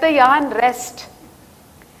let the yarn rest.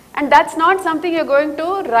 And that's not something you're going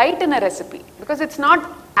to write in a recipe because it's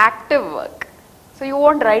not active work. So you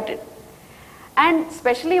won't write it. And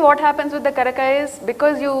especially what happens with the karakai is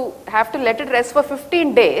because you have to let it rest for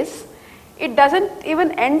 15 days, it doesn't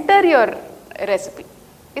even enter your recipe.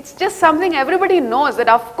 It's just something everybody knows that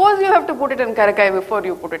of course you have to put it in karakai before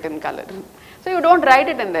you put it in color. So you don't write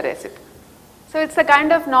it in the recipe. So it's a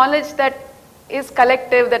kind of knowledge that is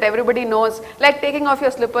collective that everybody knows, like taking off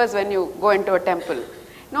your slippers when you go into a temple.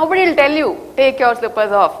 Nobody will tell you, take your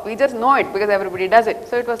slippers off. We just know it because everybody does it.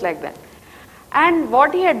 So it was like that. And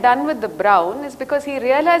what he had done with the brown is because he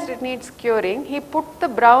realized it needs curing, he put the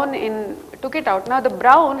brown in, took it out. Now the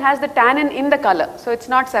brown has the tannin in the color, so it's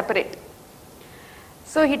not separate.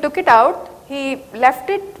 So he took it out, he left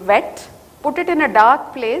it wet, put it in a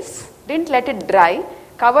dark place, didn't let it dry,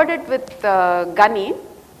 covered it with gunny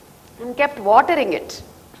and kept watering it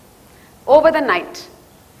over the night.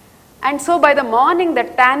 And so by the morning the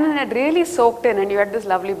tannin had really soaked in and you had this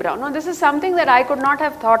lovely brown. Now this is something that I could not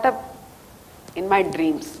have thought of in my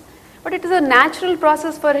dreams. But it is a natural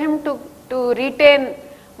process for him to retain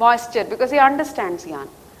moisture because he understands yarn.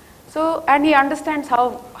 So, and he understands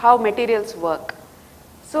how materials work.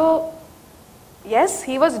 So yes,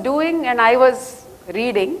 he was doing and I was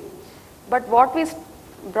reading, but what we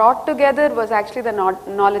brought together was actually the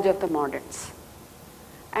knowledge of the moderns.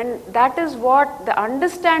 And that is what the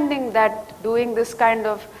understanding that doing this kind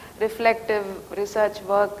of reflective research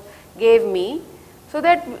work gave me, so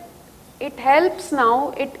that it helps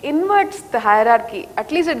now, it inverts the hierarchy.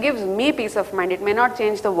 At least it gives me peace of mind. It may not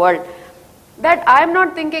change the world. That I am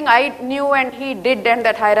not thinking I knew and he did and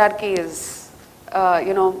that hierarchy is,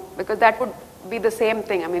 because that would be the same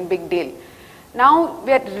thing, I mean, big deal. Now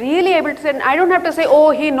we are really able to say, I don't have to say,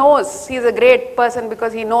 oh, he knows, he's a great person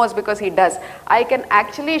because he knows, because he does. I can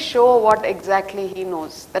actually show what exactly he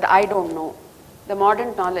knows that I don't know. The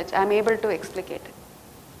modern knowledge, I'm able to explicate it.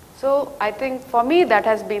 So I think for me that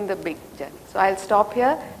has been the big journey. So I'll stop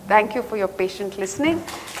here. Thank you for your patient listening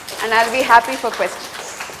and I'll be happy for questions.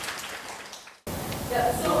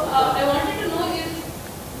 Yeah, so I wanted to know if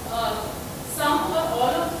some or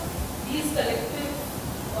all of these collective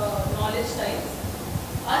knowledge types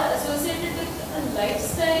are associated with a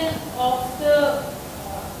lifestyle of the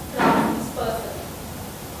craftsperson,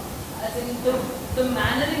 as in the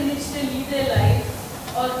manner in which they lead their life,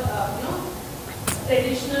 or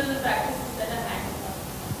traditional practices that are handled.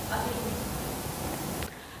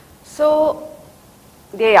 So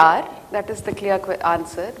they are, that is the clear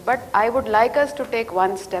answer, but I would like us to take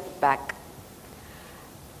one step back.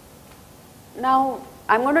 Now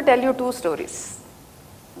I'm going to tell you two stories.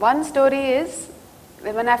 One story is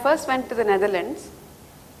when I first went to the Netherlands,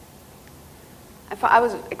 I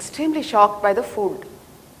was extremely shocked by the food.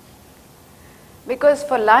 Because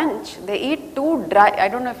for lunch they eat two dry, I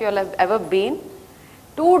don't know if you all have ever been,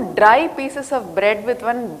 two dry pieces of bread with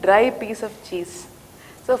one dry piece of cheese.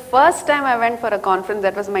 So first time I went for a conference,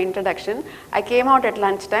 that was my introduction, I came out at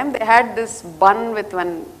lunchtime, they had this bun with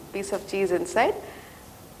one piece of cheese inside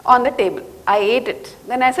on the table. I ate it.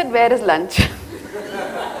 Then I said, where is lunch?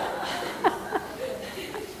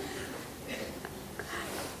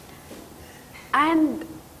 And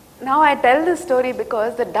now I tell this story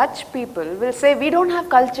because the Dutch people will say, we don't have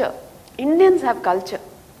culture. Indians have culture.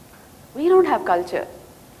 We don't have culture.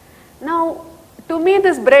 Now, to me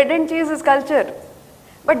this bread and cheese is culture.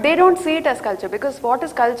 But they don't see it as culture, because what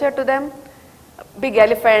is culture to them? Big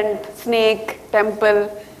elephant, snake, temple,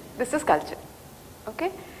 this is culture.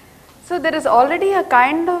 Okay? So there is already a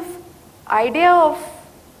kind of idea of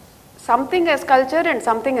something as culture and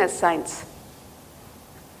something as science.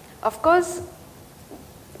 Of course,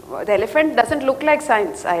 the elephant doesn't look like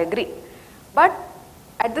science, I agree. But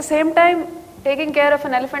at the same time, taking care of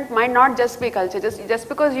an elephant might not just be culture. Just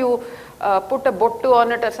because you put a bottu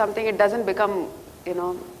on it or something, it doesn't become, you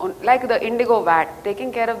know, like the indigo vat.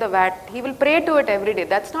 Taking care of the vat, he will pray to it every day.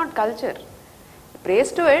 That's not culture. He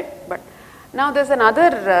prays to it, but now there's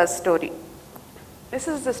another story. This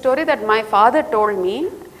is the story that my father told me,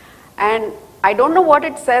 and I don't know what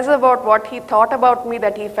it says about what he thought about me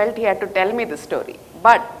that he felt he had to tell me the story.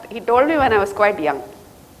 But he told me when I was quite young.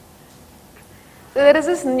 So there is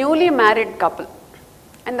this newly married couple,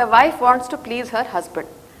 and the wife wants to please her husband.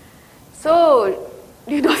 So,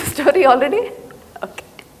 do you know the story already? Okay.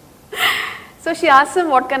 So she asks him,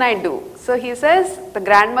 what can I do? So he says, the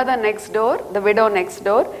grandmother next door, the widow next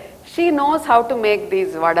door, she knows how to make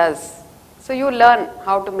these vadas. So you learn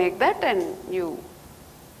how to make that, and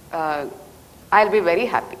I'll be very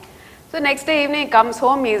happy. So next day evening he comes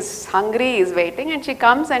home, he's hungry, he's waiting, and she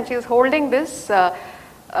comes and she's holding this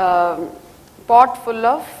pot full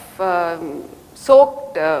of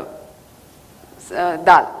soaked dal,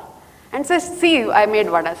 and says, see, I made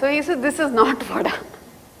vada. So he says, this is not vada.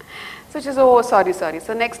 So she says, oh, sorry.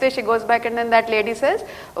 So next day she goes back, and then that lady says,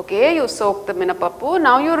 okay, you soaked the minapappu,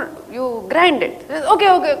 now you grind it. She says,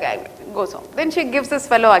 okay, goes home. Then she gives this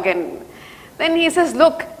fellow again. Then he says,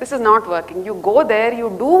 look, this is not working. You go there, you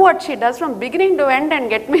do what she does from beginning to end and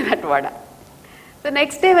get me that vada. The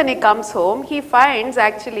next day when he comes home, he finds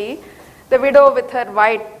actually the widow with her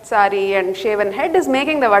white saree and shaven head is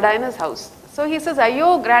making the vada in his house. So he says,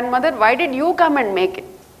 Ayyo, grandmother, why did you come and make it?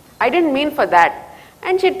 I didn't mean for that.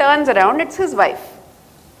 And she turns around, it's his wife.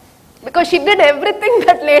 Because she did everything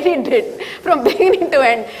that lady did from beginning to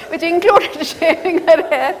end, which included shaving her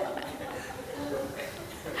hair.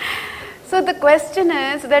 So the question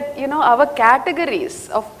is that, you know, our categories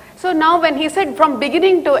of, so now when he said from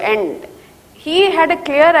beginning to end, he had a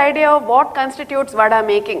clear idea of what constitutes vada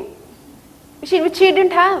making, which she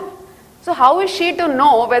didn't have. So how is she to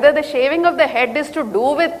know whether the shaving of the head is to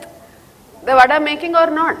do with the vada making or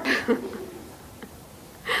not?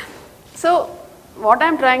 So what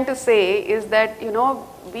I'm trying to say is that, you know,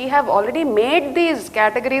 we have already made these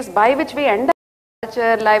categories by which we end up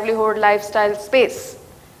culture, livelihood, lifestyle, space.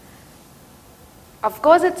 Of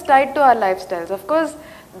course it's tied to our lifestyles. Of course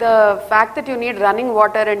the fact that you need running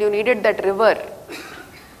water and you needed that river,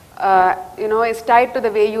 you know, is tied to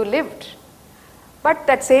the way you lived. But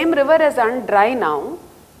that same river is dry now.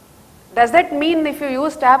 Does that mean if you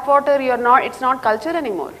use tap water, it's not culture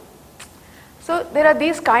anymore? So there are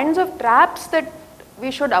these kinds of traps that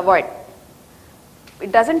we should avoid.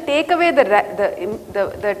 It doesn't take away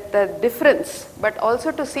the difference, but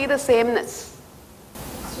also to see the sameness.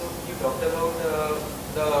 So you talked about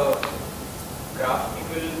the craft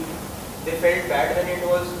people, they felt bad when it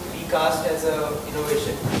was recast as an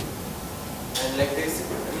innovation. And like this,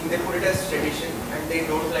 I mean, they put it as tradition and they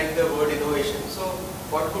don't like the word innovation. So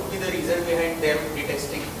what could be the reason behind them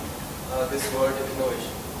detesting this word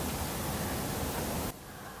innovation?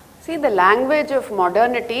 See, the language of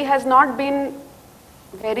modernity has not been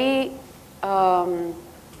very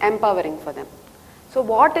empowering for them. So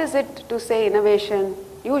what is it to say innovation?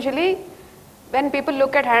 Usually when people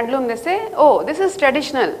look at handloom, they say, oh, this is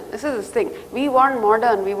traditional, this is this thing. We want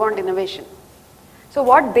modern, we want innovation. So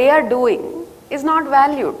what they are doing is not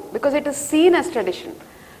valued because it is seen as tradition.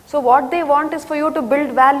 So what they want is for you to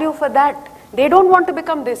build value for that. They don't want to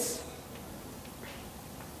become this.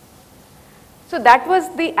 So that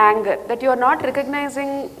was the anger, that you are not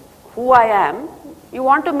recognizing who I am. You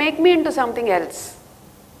want to make me into something else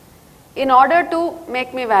in order to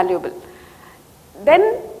make me valuable.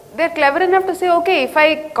 Then they're clever enough to say, okay, if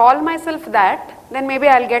I call myself that, then maybe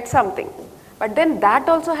I'll get something. But then that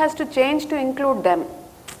also has to change to include them.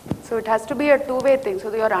 So it has to be a two-way thing.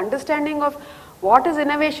 So your understanding of what is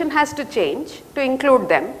innovation has to change to include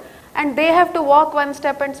them. And they have to walk one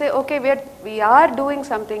step and say, okay, we are doing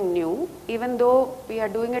something new, even though we are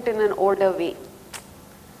doing it in an older way.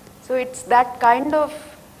 So it's that kind of,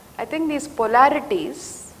 I think these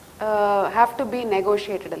polarities have to be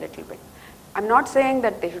negotiated a little bit. I'm not saying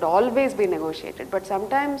that they should always be negotiated, but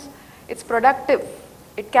sometimes it's productive.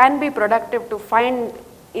 It can be productive to find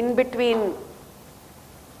in between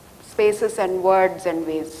spaces and words and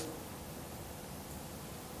ways.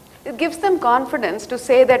 It gives them confidence to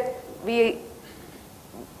say that we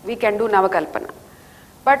can do Navakalpana.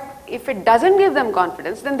 But if it doesn't give them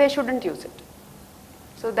confidence, then they shouldn't use it.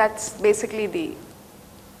 So that's basically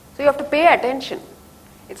so you have to pay attention.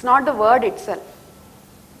 It's not the word itself.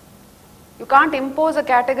 You can't impose a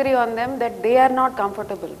category on them that they are not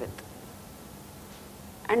comfortable with.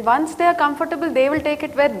 And once they are comfortable, they will take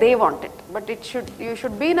it where they want it. But you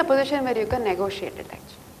should be in a position where you can negotiate it actually.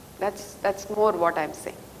 That's more what I'm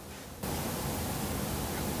saying.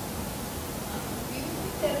 Do you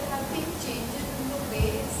think there have been changes in the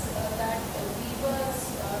ways that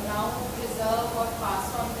weavers now preserve or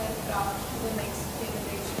pass on their craft to the next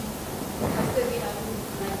generation? Has there been a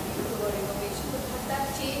movement or innovation? But has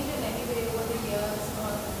that changed in any way over the years,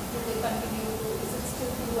 or do they continue to, is it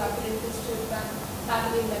still through apprenticeship and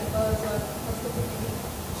family members, or has there been any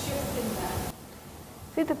shift in that?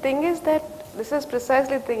 See, the thing is that this is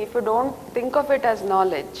precisely the thing. If you don't think of it as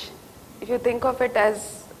knowledge, if you think of it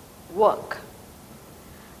as work,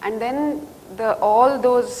 and then all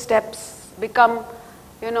those steps become,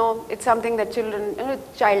 it's something that children,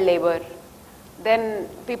 child labor, then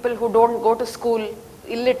people who don't go to school,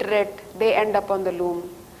 illiterate, they end up on the loom.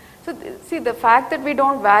 So see, the fact that we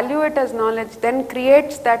don't value it as knowledge then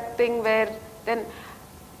creates that thing where then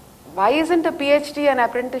why isn't a PhD an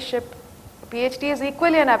apprenticeship? A PhD is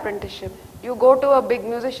equally an apprenticeship. You go to a big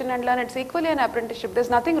musician and learn, it's equally an apprenticeship. There's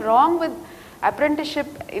nothing wrong with apprenticeship.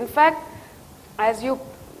 In fact, as you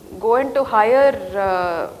go into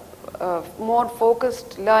higher, more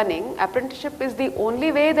focused learning, apprenticeship is the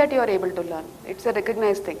only way that you are able to learn. It's a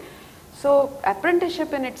recognized thing. So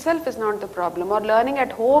apprenticeship in itself is not the problem, or learning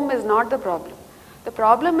at home is not the problem. The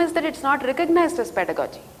problem is that it's not recognized as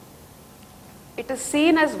pedagogy. It is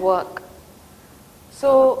seen as work.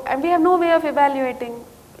 So, and we have no way of evaluating.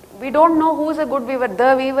 We don't know who is a good weaver,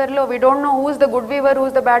 the weaver, we don't know who is the good weaver, who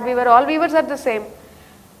is the bad weaver. All weavers are the same.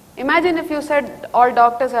 Imagine if you said all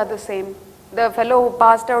doctors are the same. The fellow who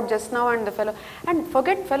passed out just now and the fellow, and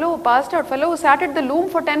forget fellow who passed out, fellow who sat at the loom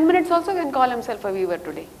for 10 minutes also can call himself a weaver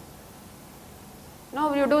today.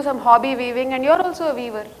 No, you do some hobby weaving and you're also a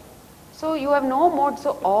weaver. So you have no mode.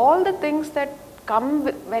 So all the things that come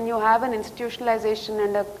when you have an institutionalization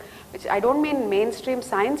and which I don't mean mainstream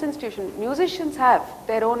science institution, musicians have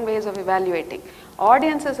their own ways of evaluating.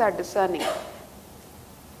 Audiences are discerning.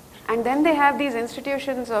 And then they have these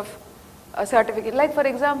institutions of a certificate, like for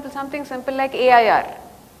example, something simple like AIR.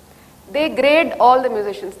 They grade all the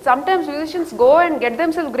musicians. Sometimes musicians go and get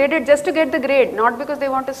themselves graded just to get the grade, not because they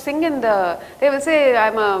want to sing in the, they will say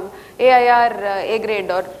I'm a AIR A grade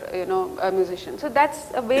or a musician. So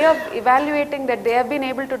that's a way of evaluating that they have been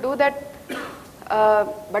able to do that.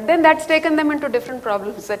 But then that's taken them into different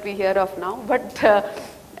problems that we hear of now. But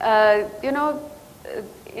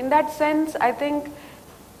in that sense, I think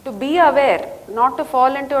to be aware, not to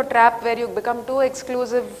fall into a trap where you become too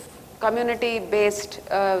exclusive, community-based,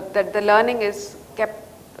 that the learning is kept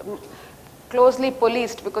closely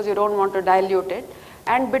policed because you don't want to dilute it.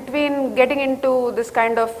 And between getting into this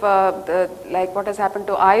kind of, like what has happened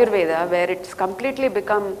to Ayurveda, where it's completely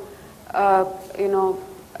become, the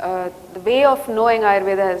way of knowing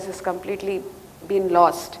Ayurveda has just completely been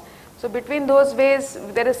lost. So between those ways,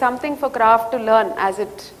 there is something for craft to learn as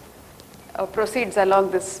it proceeds along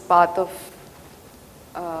this path of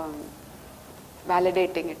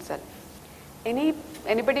validating itself.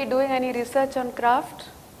 Anybody doing any research on craft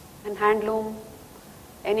and handloom?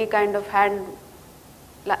 Any kind of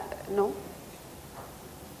no?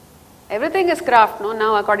 Everything is craft, no,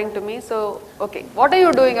 now according to me. So, okay, what are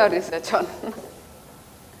you doing your research on?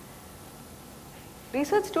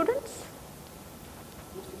 Research students?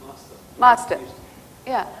 Master.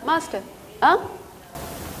 Yeah, master. Huh?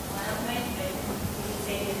 One of my friends, he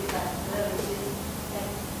said his grandmother, which is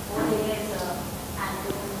like 4 years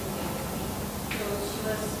handloom industry. So she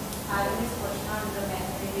was having this question on the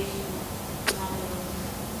mechanization handloom.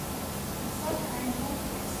 So handloom,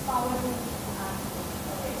 it's powerloom.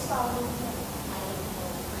 It's powerloom.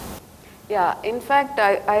 Yeah, in fact,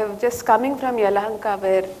 I'm just coming from Yelahanka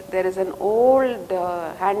where there is an old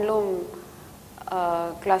handloom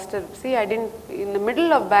cluster. See, in the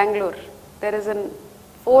middle of Bangalore, there is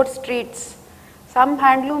 4 streets. Some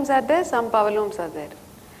handlooms are there, some powerlooms are there.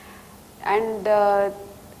 And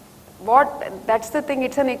that's the thing,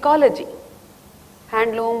 it's an ecology.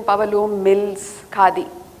 Handloom, powerloom, mills, khadi.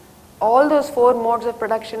 All those 4 modes of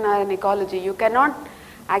production are an ecology. You cannot,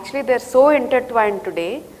 actually they're so intertwined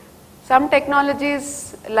today. Some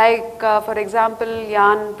technologies like, for example,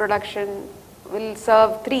 yarn production will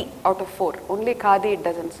serve 3 out of 4. Only khadi it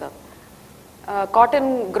doesn't serve.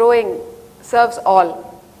 Cotton growing serves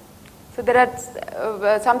all. So there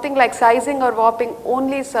are something like sizing or warping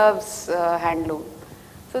only serves handloom.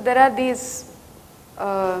 So there are these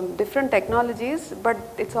different technologies, but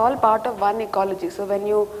it's all part of one ecology. So when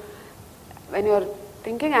you're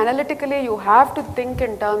thinking analytically, you have to think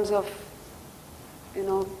in terms of,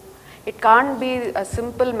 it can't be a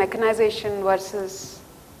simple mechanization versus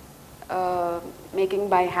making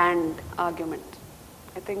by hand argument.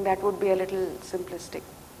 I think that would be a little simplistic.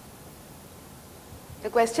 The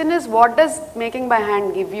question is, what does making by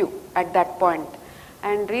hand give you at that point?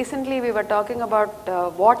 And recently we were talking about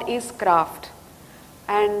what is craft.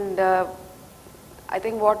 And I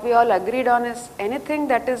think what we all agreed on is anything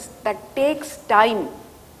that takes time,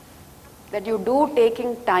 that you do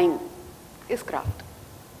taking time, is craft.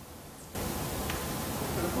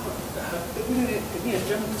 Have there been any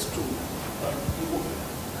attempts to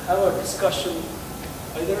have a discussion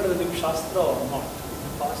either under the name Shastra or not? In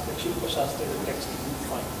the past, the Shilpa Shastra is a text you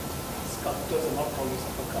find. Sculptors are not always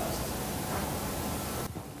upper caste.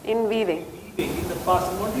 In weaving. In the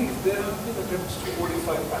past, I'm wondering if there have been attempts to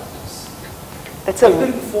codify practice. That's either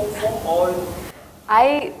in folk form or in...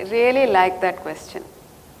 I really like that question.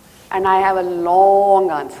 And I have a long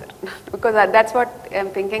answer because that's what I'm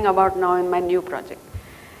thinking about now in my new project.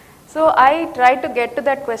 So I try to get to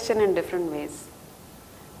that question in different ways.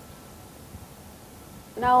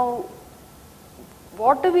 Now,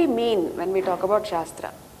 what do we mean when we talk about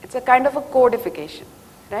Shastra? It's a kind of a codification,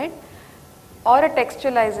 right? Or a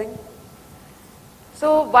textualizing.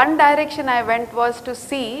 So one direction I went was to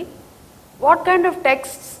see what kind of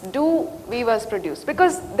texts do weavers produce,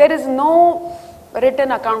 because there is no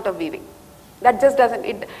written account of weaving. That just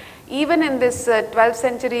doesn't, even in this 12th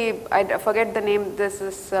century, I forget the name, this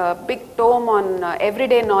is a big tome on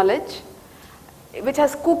everyday knowledge, which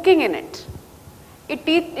has cooking in it.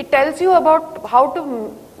 It tells you about how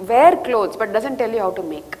to wear clothes, but doesn't tell you how to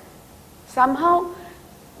make. Somehow,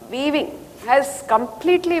 weaving has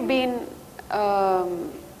completely been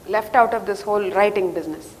left out of this whole writing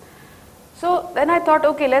business. So then I thought,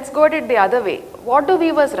 okay, let's go at it the other way. What do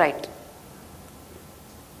weavers write?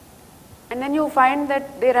 And then you find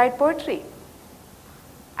that they write poetry.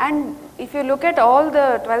 And if you look at all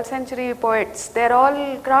the 12th century poets, they're all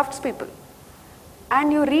craftspeople.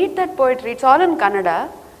 And you read that poetry, it's all in Kannada.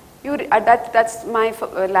 That's my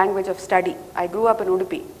language of study. I grew up in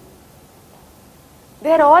Udupi.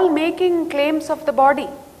 They're all making claims of the body,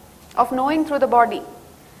 of knowing through the body.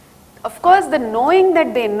 Of course, the knowing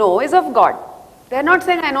that they know is of God. They're not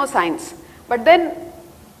saying, I know science. But then,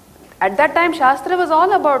 at that time, Shastra was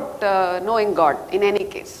all about knowing God, in any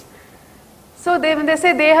case. So when they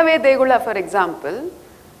say Dehave Degula, for example,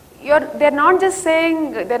 they're not just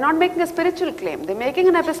saying, they're not making a spiritual claim, they're making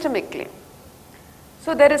an epistemic claim.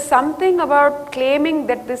 So there is something about claiming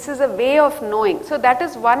that this is a way of knowing. So that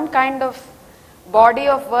is one kind of body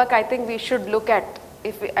of work I think we should look at.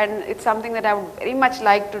 And it's something that I would very much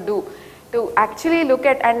like to do, to actually look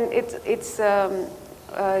at, and it's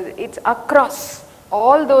across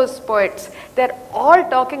all those poets. They're all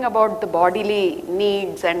talking about the bodily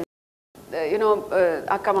needs and,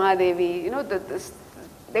 Akka Devi, the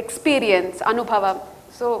experience, Anubhava.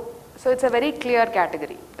 So it's a very clear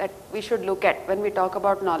category that we should look at when we talk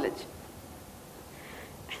about knowledge.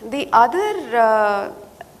 The other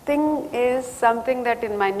thing is something that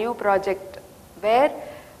in my new project, where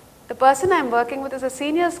the person I'm working with is a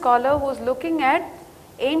senior scholar who's looking at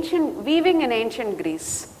weaving in ancient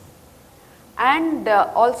Greece and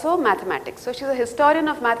also mathematics. So she's a historian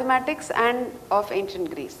of mathematics and of ancient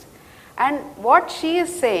Greece. And what she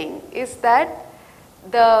is saying is that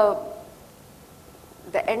the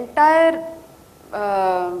entire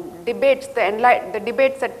debates, the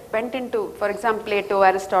debates that went into, for example, Plato,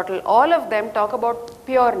 Aristotle, all of them talk about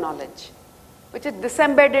pure knowledge, which is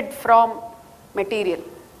disembedded from material,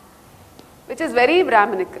 which is very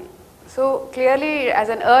Brahminical. So clearly, as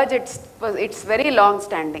an urge, it's very long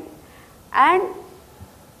standing. And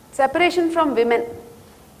separation from women.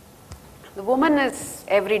 The woman is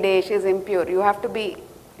everyday, she is impure. You have to be,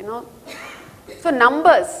 So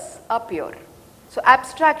numbers are pure. So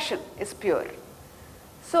abstraction is pure.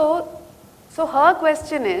 So her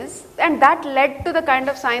question is, and that led to the kind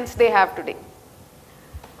of science they have today.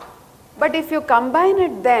 But if you combine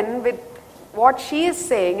it then with what she is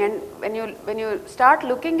saying, and when you start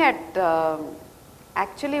looking at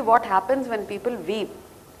actually what happens when people weave.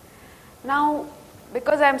 Now,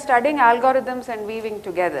 because I am studying algorithms and weaving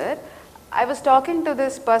together, I was talking to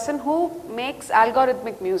this person who makes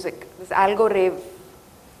algorithmic music, this algo-rave.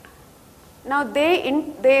 Now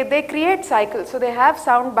they create cycles, so they have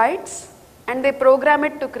sound bites and they program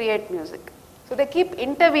it to create music. So they keep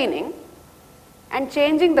intervening and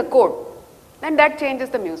changing the code, then that changes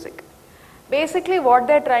the music. Basically what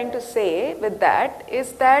they're trying to say with that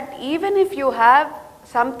is that even if you have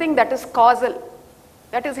something that is causal,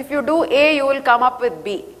 that is, if you do A, you will come up with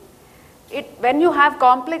B. When you have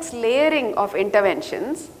complex layering of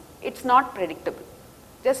interventions, it's not predictable.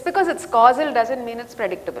 Just because it's causal doesn't mean it's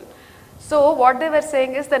predictable. So what they were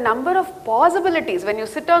saying is the number of possibilities when you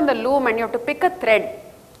sit on the loom and you have to pick a thread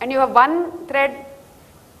and you have one thread,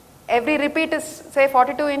 every repeat is say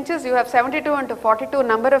 42 inches, you have 72 into 42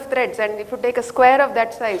 number of threads, and if you take a square of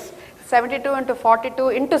that size, 72 into 42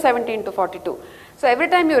 into 70 into 42. So every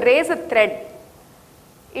time you raise a thread,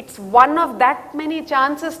 it's one of that many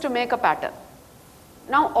chances to make a pattern.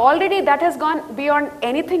 Now already that has gone beyond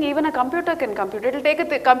anything even a computer can compute. It will take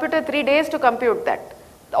a computer 3 days to compute that,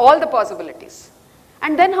 all the possibilities.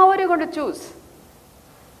 And then how are you going to choose?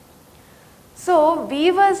 So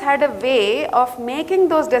weavers had a way of making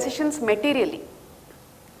those decisions materially.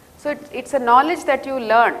 So it's a knowledge that you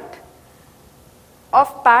learned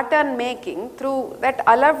of pattern making through that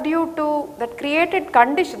allowed you to, that created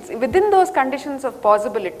conditions. Within those conditions of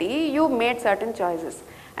possibility, you made certain choices.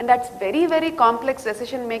 And that's very, very complex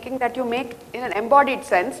decision making that you make in an embodied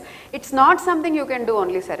sense. It's not something you can do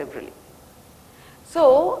only cerebrally.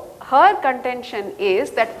 So her contention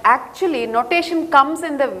is that actually notation comes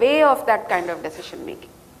in the way of that kind of decision making.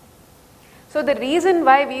 So the reason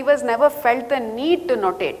why weavers never felt the need to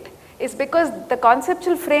notate is because the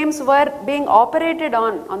conceptual frames were being operated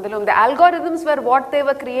on the loom. The algorithms were what they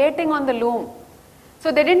were creating on the loom.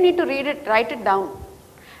 So they didn't need to write it down.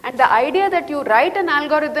 And the idea that you write an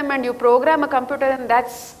algorithm and you program a computer and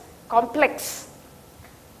that's complex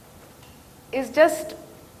is just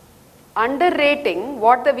underrating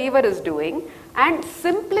what the weaver is doing and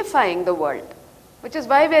simplifying the world, which is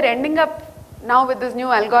why we are ending up now with this new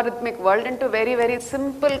algorithmic world into very, very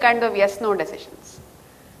simple kind of yes-no decisions.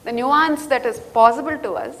 The nuance that is possible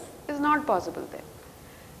to us is not possible there.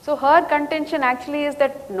 So her contention actually is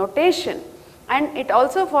that notation, and it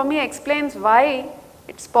also for me explains why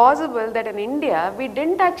it's possible that in India we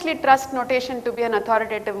didn't actually trust notation to be an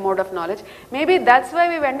authoritative mode of knowledge. Maybe that's why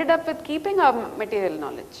we've ended up with keeping our material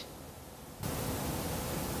knowledge.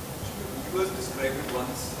 It was described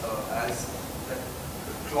once as that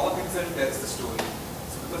the cloth itself tells the story.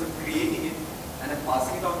 So because I'm creating it and I'm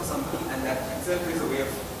passing it on to somebody, and that itself is a way of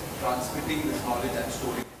transmitting this knowledge and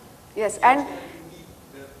story. Yes,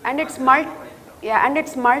 and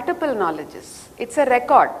it's multiple knowledges. It's a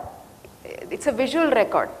record. It's a visual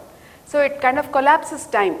record. So it kind of collapses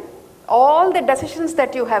time. All the decisions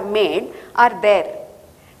that you have made are there.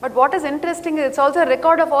 But what is interesting is it's also a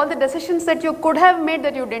record of all the decisions that you could have made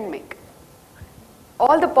that you didn't make.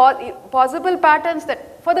 All the possible patterns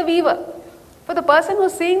that, for the weaver, for the person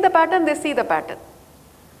who's seeing the pattern, they see the pattern.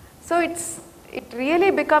 So it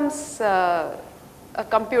really becomes a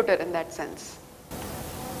computer in that sense.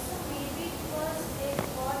 Also maybe because they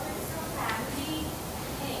thought it's a family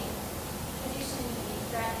thing traditionally,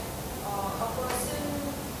 that a person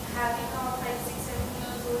having a 5, 6, 7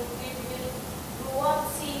 years old kid will grow up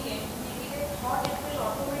seeing it. Maybe they thought it will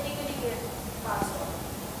automatically get passed on.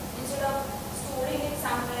 Instead of storing it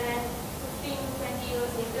somewhere and 15, 20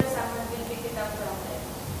 years later someone will pick it up from there.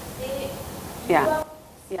 They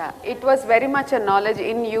Yeah, it was very much a knowledge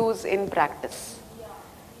in use, in practice.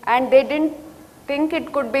 And they didn't think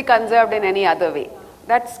it could be conserved in any other way.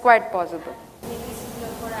 That's quite possible. Maybe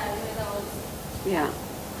similar for Ayurveda also. Yeah.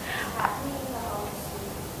 It's happening in the house.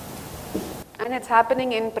 And it's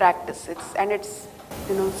happening in practice. It's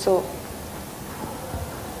so.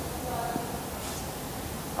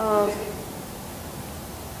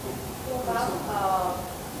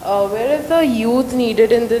 Where is the youth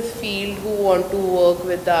needed in this field who want to work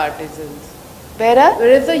with the artisans? Where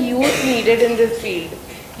is the youth needed in this field?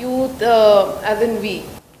 Youth as in we.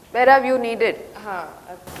 Where have you needed?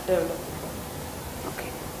 Okay.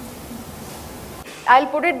 I'll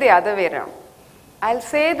put it the other way around. I'll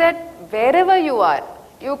say that wherever you are,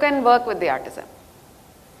 you can work with the artisan.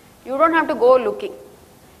 You don't have to go looking.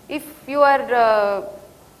 If you are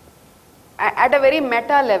at a very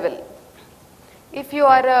meta level, if you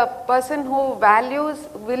are a person who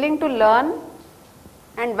willing to learn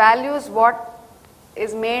and values what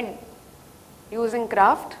is made using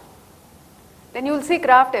craft, then you will see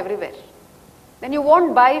craft everywhere. Then you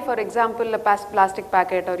won't buy, for example, a plastic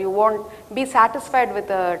packet, or you won't be satisfied with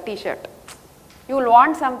a t-shirt. You will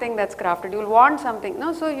want something that's crafted. You will want something.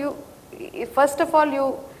 No, so first of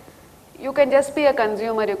all, you can just be a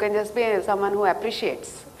consumer. You can just be someone who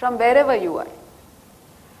appreciates from wherever you are.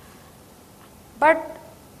 But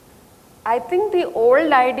I think the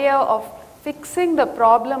old idea of fixing the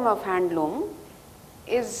problem of handloom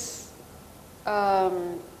is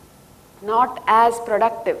not as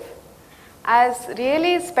productive as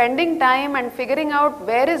really spending time and figuring out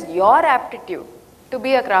where is your aptitude to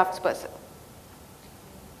be a craftsperson.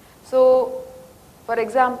 So, for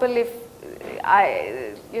example, if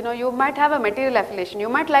you might have a material affiliation. You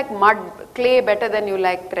might like clay better than you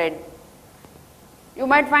like thread. You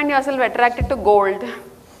might find yourself attracted to gold,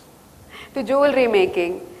 to jewelry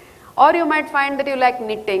making, or you might find that you like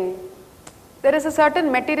knitting. There is a certain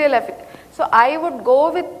material effect. So I would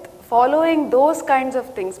go with following those kinds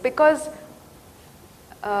of things, because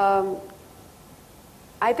I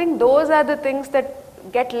think those are the things that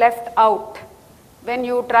get left out when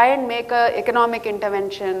you try and make an economic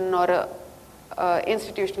intervention or a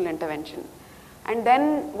institutional intervention. And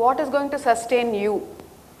then what is going to sustain you?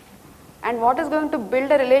 And what is going to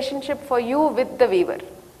build a relationship for you with the weaver?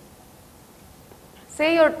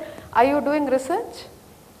 Say are you doing research?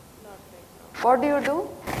 Not right now. What do you do?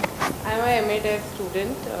 I'm a MA Dev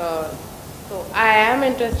student, so I am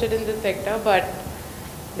interested in this sector, but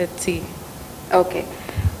let's see. Okay.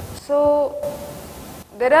 So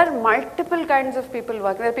there are multiple kinds of people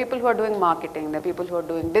working. There are people who are doing marketing, there are people who are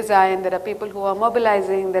doing design, there are people who are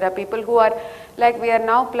mobilizing, there are people who are, like we are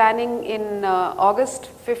now planning in August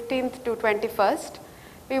 15th to 21st,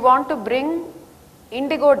 we want to bring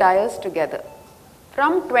indigo dyers together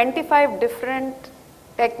from 25 different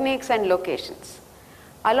techniques and locations,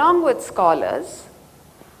 along with scholars,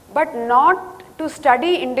 but not to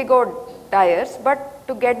study indigo dyers, but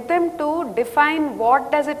to get them to define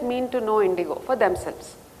what does it mean to know indigo for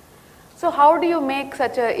themselves. So how do you make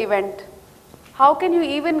such an event? How can you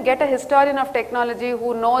even get a historian of technology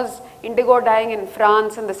who knows indigo dyeing in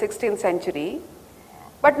France in the 16th century,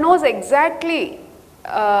 but knows exactly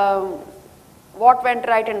what went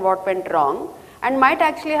right and what went wrong, and might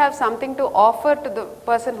actually have something to offer to the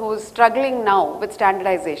person who is struggling now with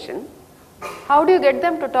standardization? How do you get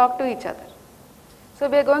them to talk to each other? So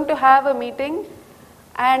we are going to have a meeting,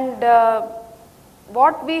 and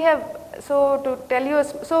what we have, so to tell you,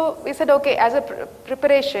 so we said, okay, as a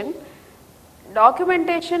preparation,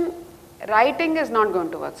 documentation, writing is not going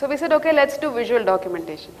to work. So we said, okay, let's do visual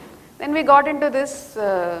documentation. Then we got into this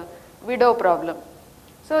video problem.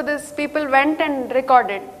 So these people went and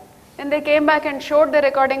recorded. Then they came back and showed the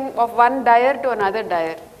recording of one dyer to another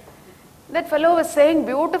dyer. That fellow was saying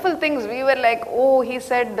beautiful things. We were like, oh, he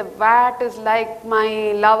said the vat is like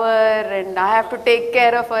my lover and I have to take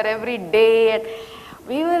care of her every day. And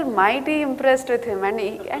we were mighty impressed with him. And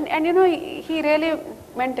you know, he really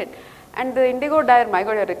meant it. And the indigo dyer, my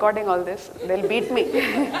God, you're recording all this. They'll beat me.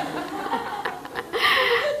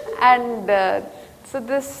 And so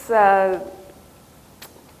this, the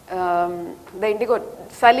indigo,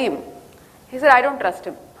 Salim, he said, I don't trust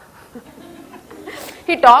him.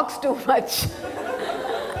 He talks too much.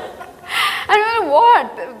 And you know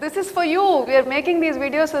what? This is for you. We are making these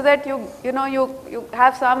videos so that you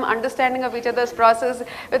have some understanding of each other's process.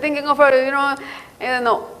 We're thinking of a,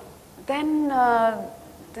 Then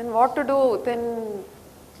what to do?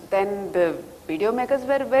 Then the video makers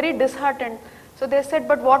were very disheartened. So they said,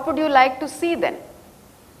 but what would you like to see then?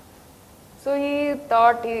 So he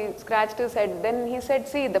thought, he scratched his head. Then he said,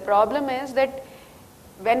 see, the problem is that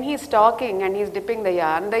when he's talking and he's dipping the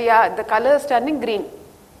yarn, the color is turning green.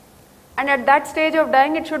 And at that stage of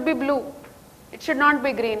dyeing, it should be blue. It should not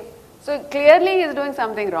be green. So clearly he's doing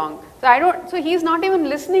something wrong. So he's not even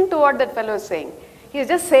listening to what that fellow is saying. He's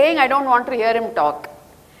just saying, I don't want to hear him talk.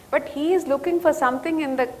 But he is looking for something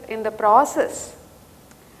in the process.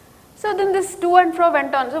 So then this to and fro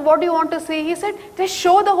went on. So what do you want to see? He said, just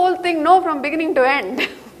show the whole thing, no, from beginning to end.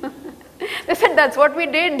 They said, that's what we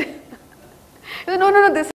did. He said,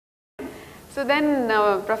 no, this. So then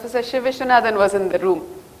Professor Shiv Vishwanathan was in the room.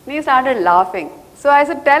 And he started laughing. So I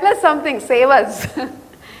said, tell us something, save us.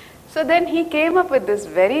 So then he came up with this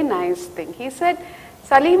very nice thing. He said,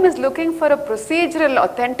 Salim is looking for a procedural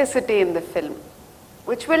authenticity in the film,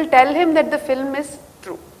 which will tell him that the film is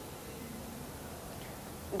true.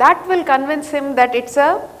 That will convince him that it's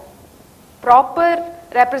a proper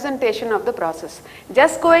representation of the process.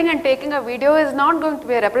 Just going and taking a video is not going to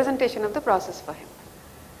be a representation of the process for him.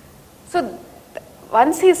 So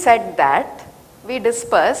once he said that, we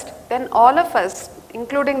dispersed. Then all of us,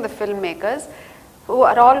 including the filmmakers, who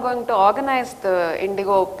are all going to organize the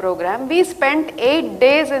Indigo program, we spent 8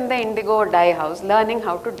 days in the Indigo dye house learning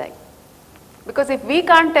how to dye. Because if we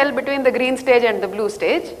can't tell between the green stage and the blue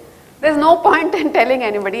stage, there's no point in telling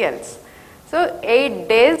anybody else. So 8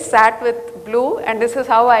 days sat with blue, and this is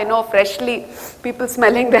how I know freshly people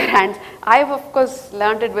smelling their hands. I've of course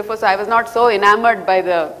learned it before, so I was not so enamored by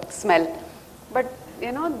the smell. But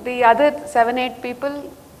you know, the other 7-8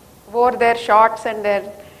 people wore their shorts and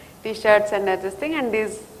their t-shirts and this thing, and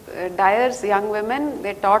these dyers, young women,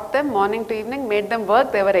 they taught them morning to evening, made them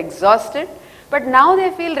work. They were exhausted, but now they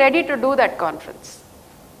feel ready to do that conference.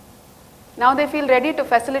 Now they feel ready to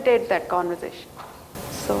facilitate that conversation.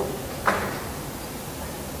 So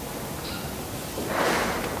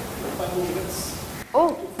 5 minutes.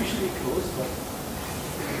 Oh, officially closed, but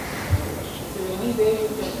so any way you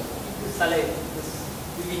can keep this alive, this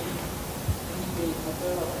living, any way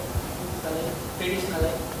method of keeping this alive, tradition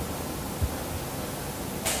alive.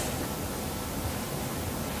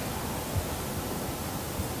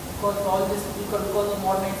 Because all this, because of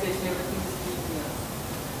modernization, everything is being,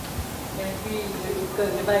 can it be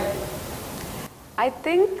revived? I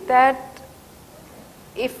think that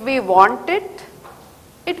if we want it,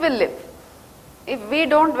 it will live. If we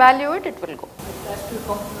don't value it, it will go. It has to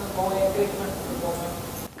come from the encouragement from the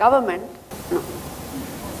government. Government? No.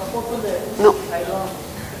 Support from the No. I don't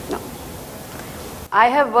know. No. I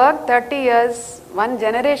have worked 30 years. One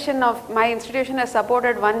generation of my institution has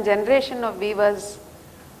supported one generation of weavers.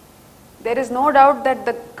 There is no doubt that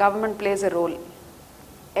the government plays a role.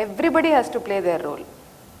 Everybody has to play their role.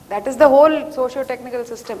 That is the whole socio-technical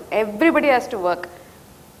system. Everybody has to work.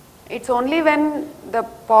 It's only when the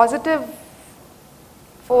positive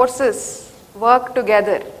forces work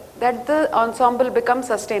together that the ensemble becomes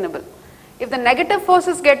sustainable. If the negative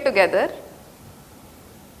forces get together,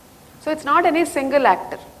 so it's not any single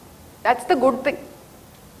actor. That's the good thing.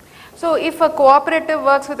 So if a cooperative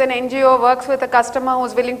works with an NGO, works with a customer who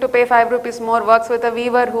is willing to pay 5 rupees more, works with a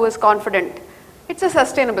weaver who is confident, it's a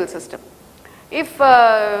sustainable system. If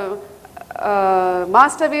a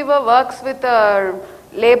master weaver works with a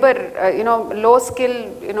labor, low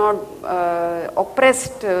skill,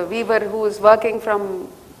 oppressed weaver who is working from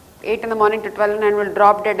 8 in the morning to 12 and will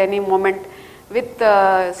drop dead any moment, with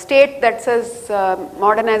a state that says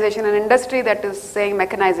modernization and industry that is saying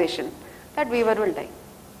mechanization, that weaver will die.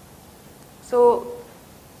 So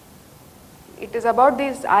it is about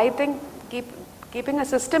these, I think keeping a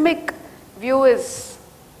systemic view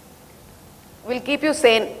will keep you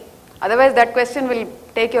sane. Otherwise that question will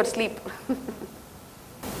take your sleep.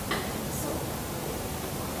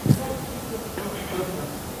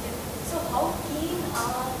 So how keen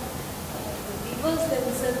are the weavers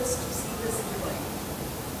themselves to see this revival?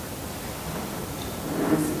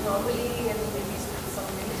 Normally, and maybe some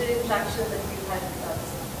limited interaction that we've had with us,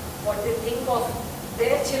 what they think of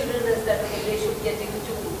their children is that they should get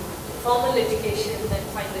into formal education and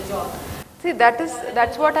find a job. See,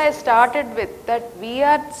 that's what I started with, that we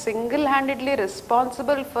are single-handedly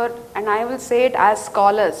responsible for, and I will say it as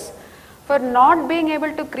scholars, for not being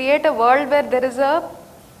able to create a world where there is a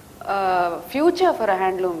future for a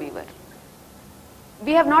handloom weaver.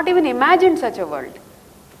 We have not even imagined such a world.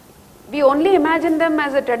 We only imagine them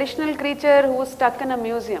as a traditional creature who is stuck in a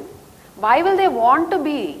museum. Why will they want to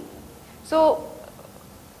be? So,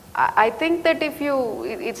 I think that if you,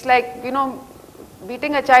 it's like,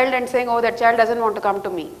 beating a child and saying, oh, that child doesn't want to come to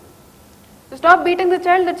me. So stop beating the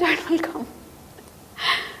child will come.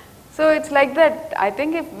 So it's like that. I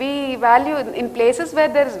think if we value, in places where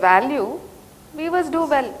there is value, weavers do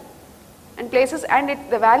well. And places, and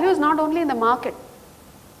the value is not only in the market.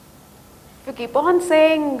 If you keep on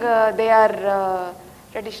saying they are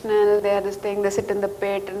traditional, they are this thing, they sit in the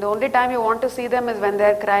pit, and the only time you want to see them is when they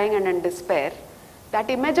are crying and in despair, that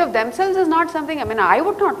image of themselves is not something, I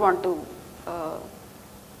would not want to.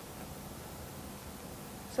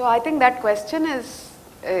 So I think that question is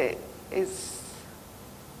it's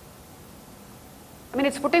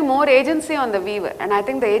putting more agency on the weaver, and I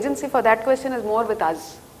think the agency for that question is more with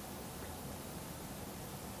us.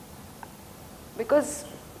 Because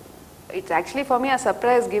it's actually for me a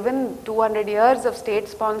surprise, given 200 years of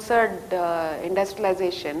state-sponsored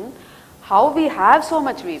industrialization, how we have so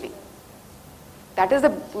much weaving. That is the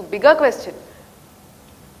bigger question.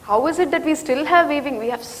 How is it that we still have weaving? We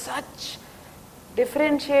have such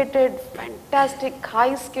differentiated, fantastic,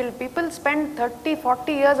 high-skilled people. Spend 30,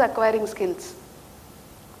 40 years acquiring skills.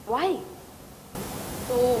 Why?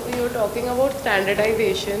 So you're talking about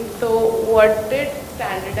standardization. So what did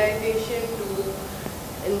standardization do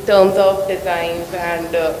in terms of designs,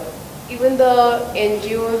 and even the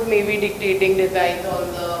NGOs may be dictating designs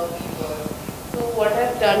on the weavers? So what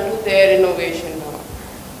has done to their innovation now?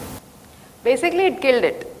 Basically it killed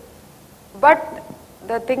it. But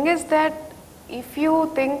the thing is that if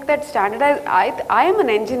you think that standardized, I am an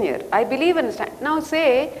engineer, I believe in now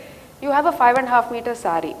say you have a 5.5 meter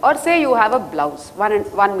saree, or say you have a blouse,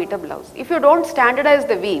 1 meter blouse. If you don't standardize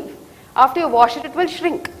the weave, after you wash it, it will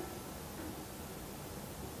shrink.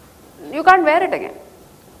 You can't wear it again.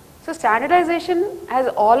 So standardization has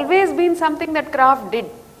always been something that craft did.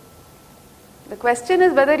 The question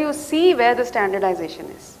is whether you see where the standardization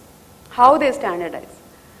is, how they standardize.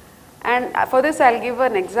 And for this I'll give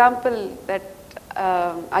an example that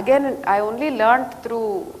again I only learnt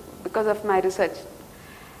through because of my research.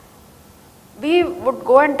 We would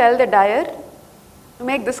go and tell the dyer to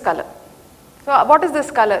make this color. So what is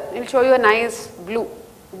this color? He'll show you a nice blue,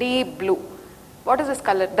 deep blue. What is this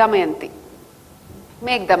color? Damayanti.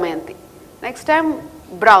 Make Damayanti. Next time,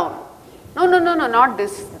 brown. No, not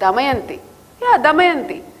this. Damayanti. Yeah,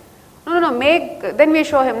 Damayanti. No, make, then we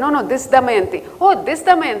show him, no, this Damayanti. Oh, this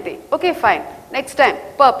Damayanti. Okay, fine. Next time,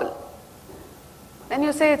 purple. Then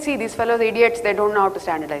you say, see, these fellows idiots, they don't know how to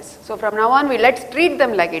standardize. So from now on, let's treat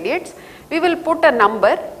them like idiots. We will put a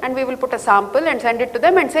number and we will put a sample and send it to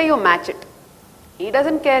them and say, you match it. He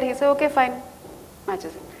doesn't care. He says, okay, fine.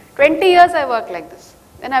 Matches it. 20 years I worked like this.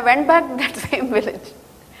 Then I went back to that same village.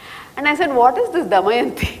 And I said, what is this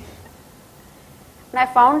Damayanti? And I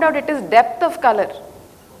found out it is depth of color.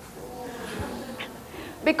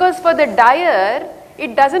 Because for the dyer,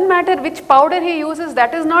 it doesn't matter which powder he uses,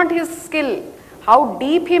 that is not his skill. How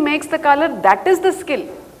deep he makes the color, that is the skill.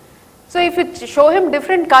 So if you show him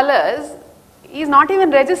different colors, he is not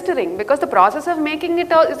even registering because the process of making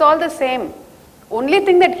it is all the same. Only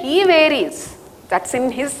thing that he varies, that's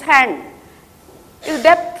in his hand, is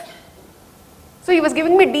depth. So he was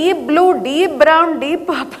giving me deep blue, deep brown, deep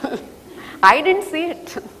purple. I didn't see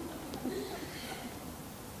it.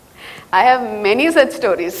 I have many such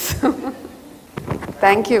stories.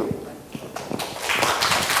 Thank you.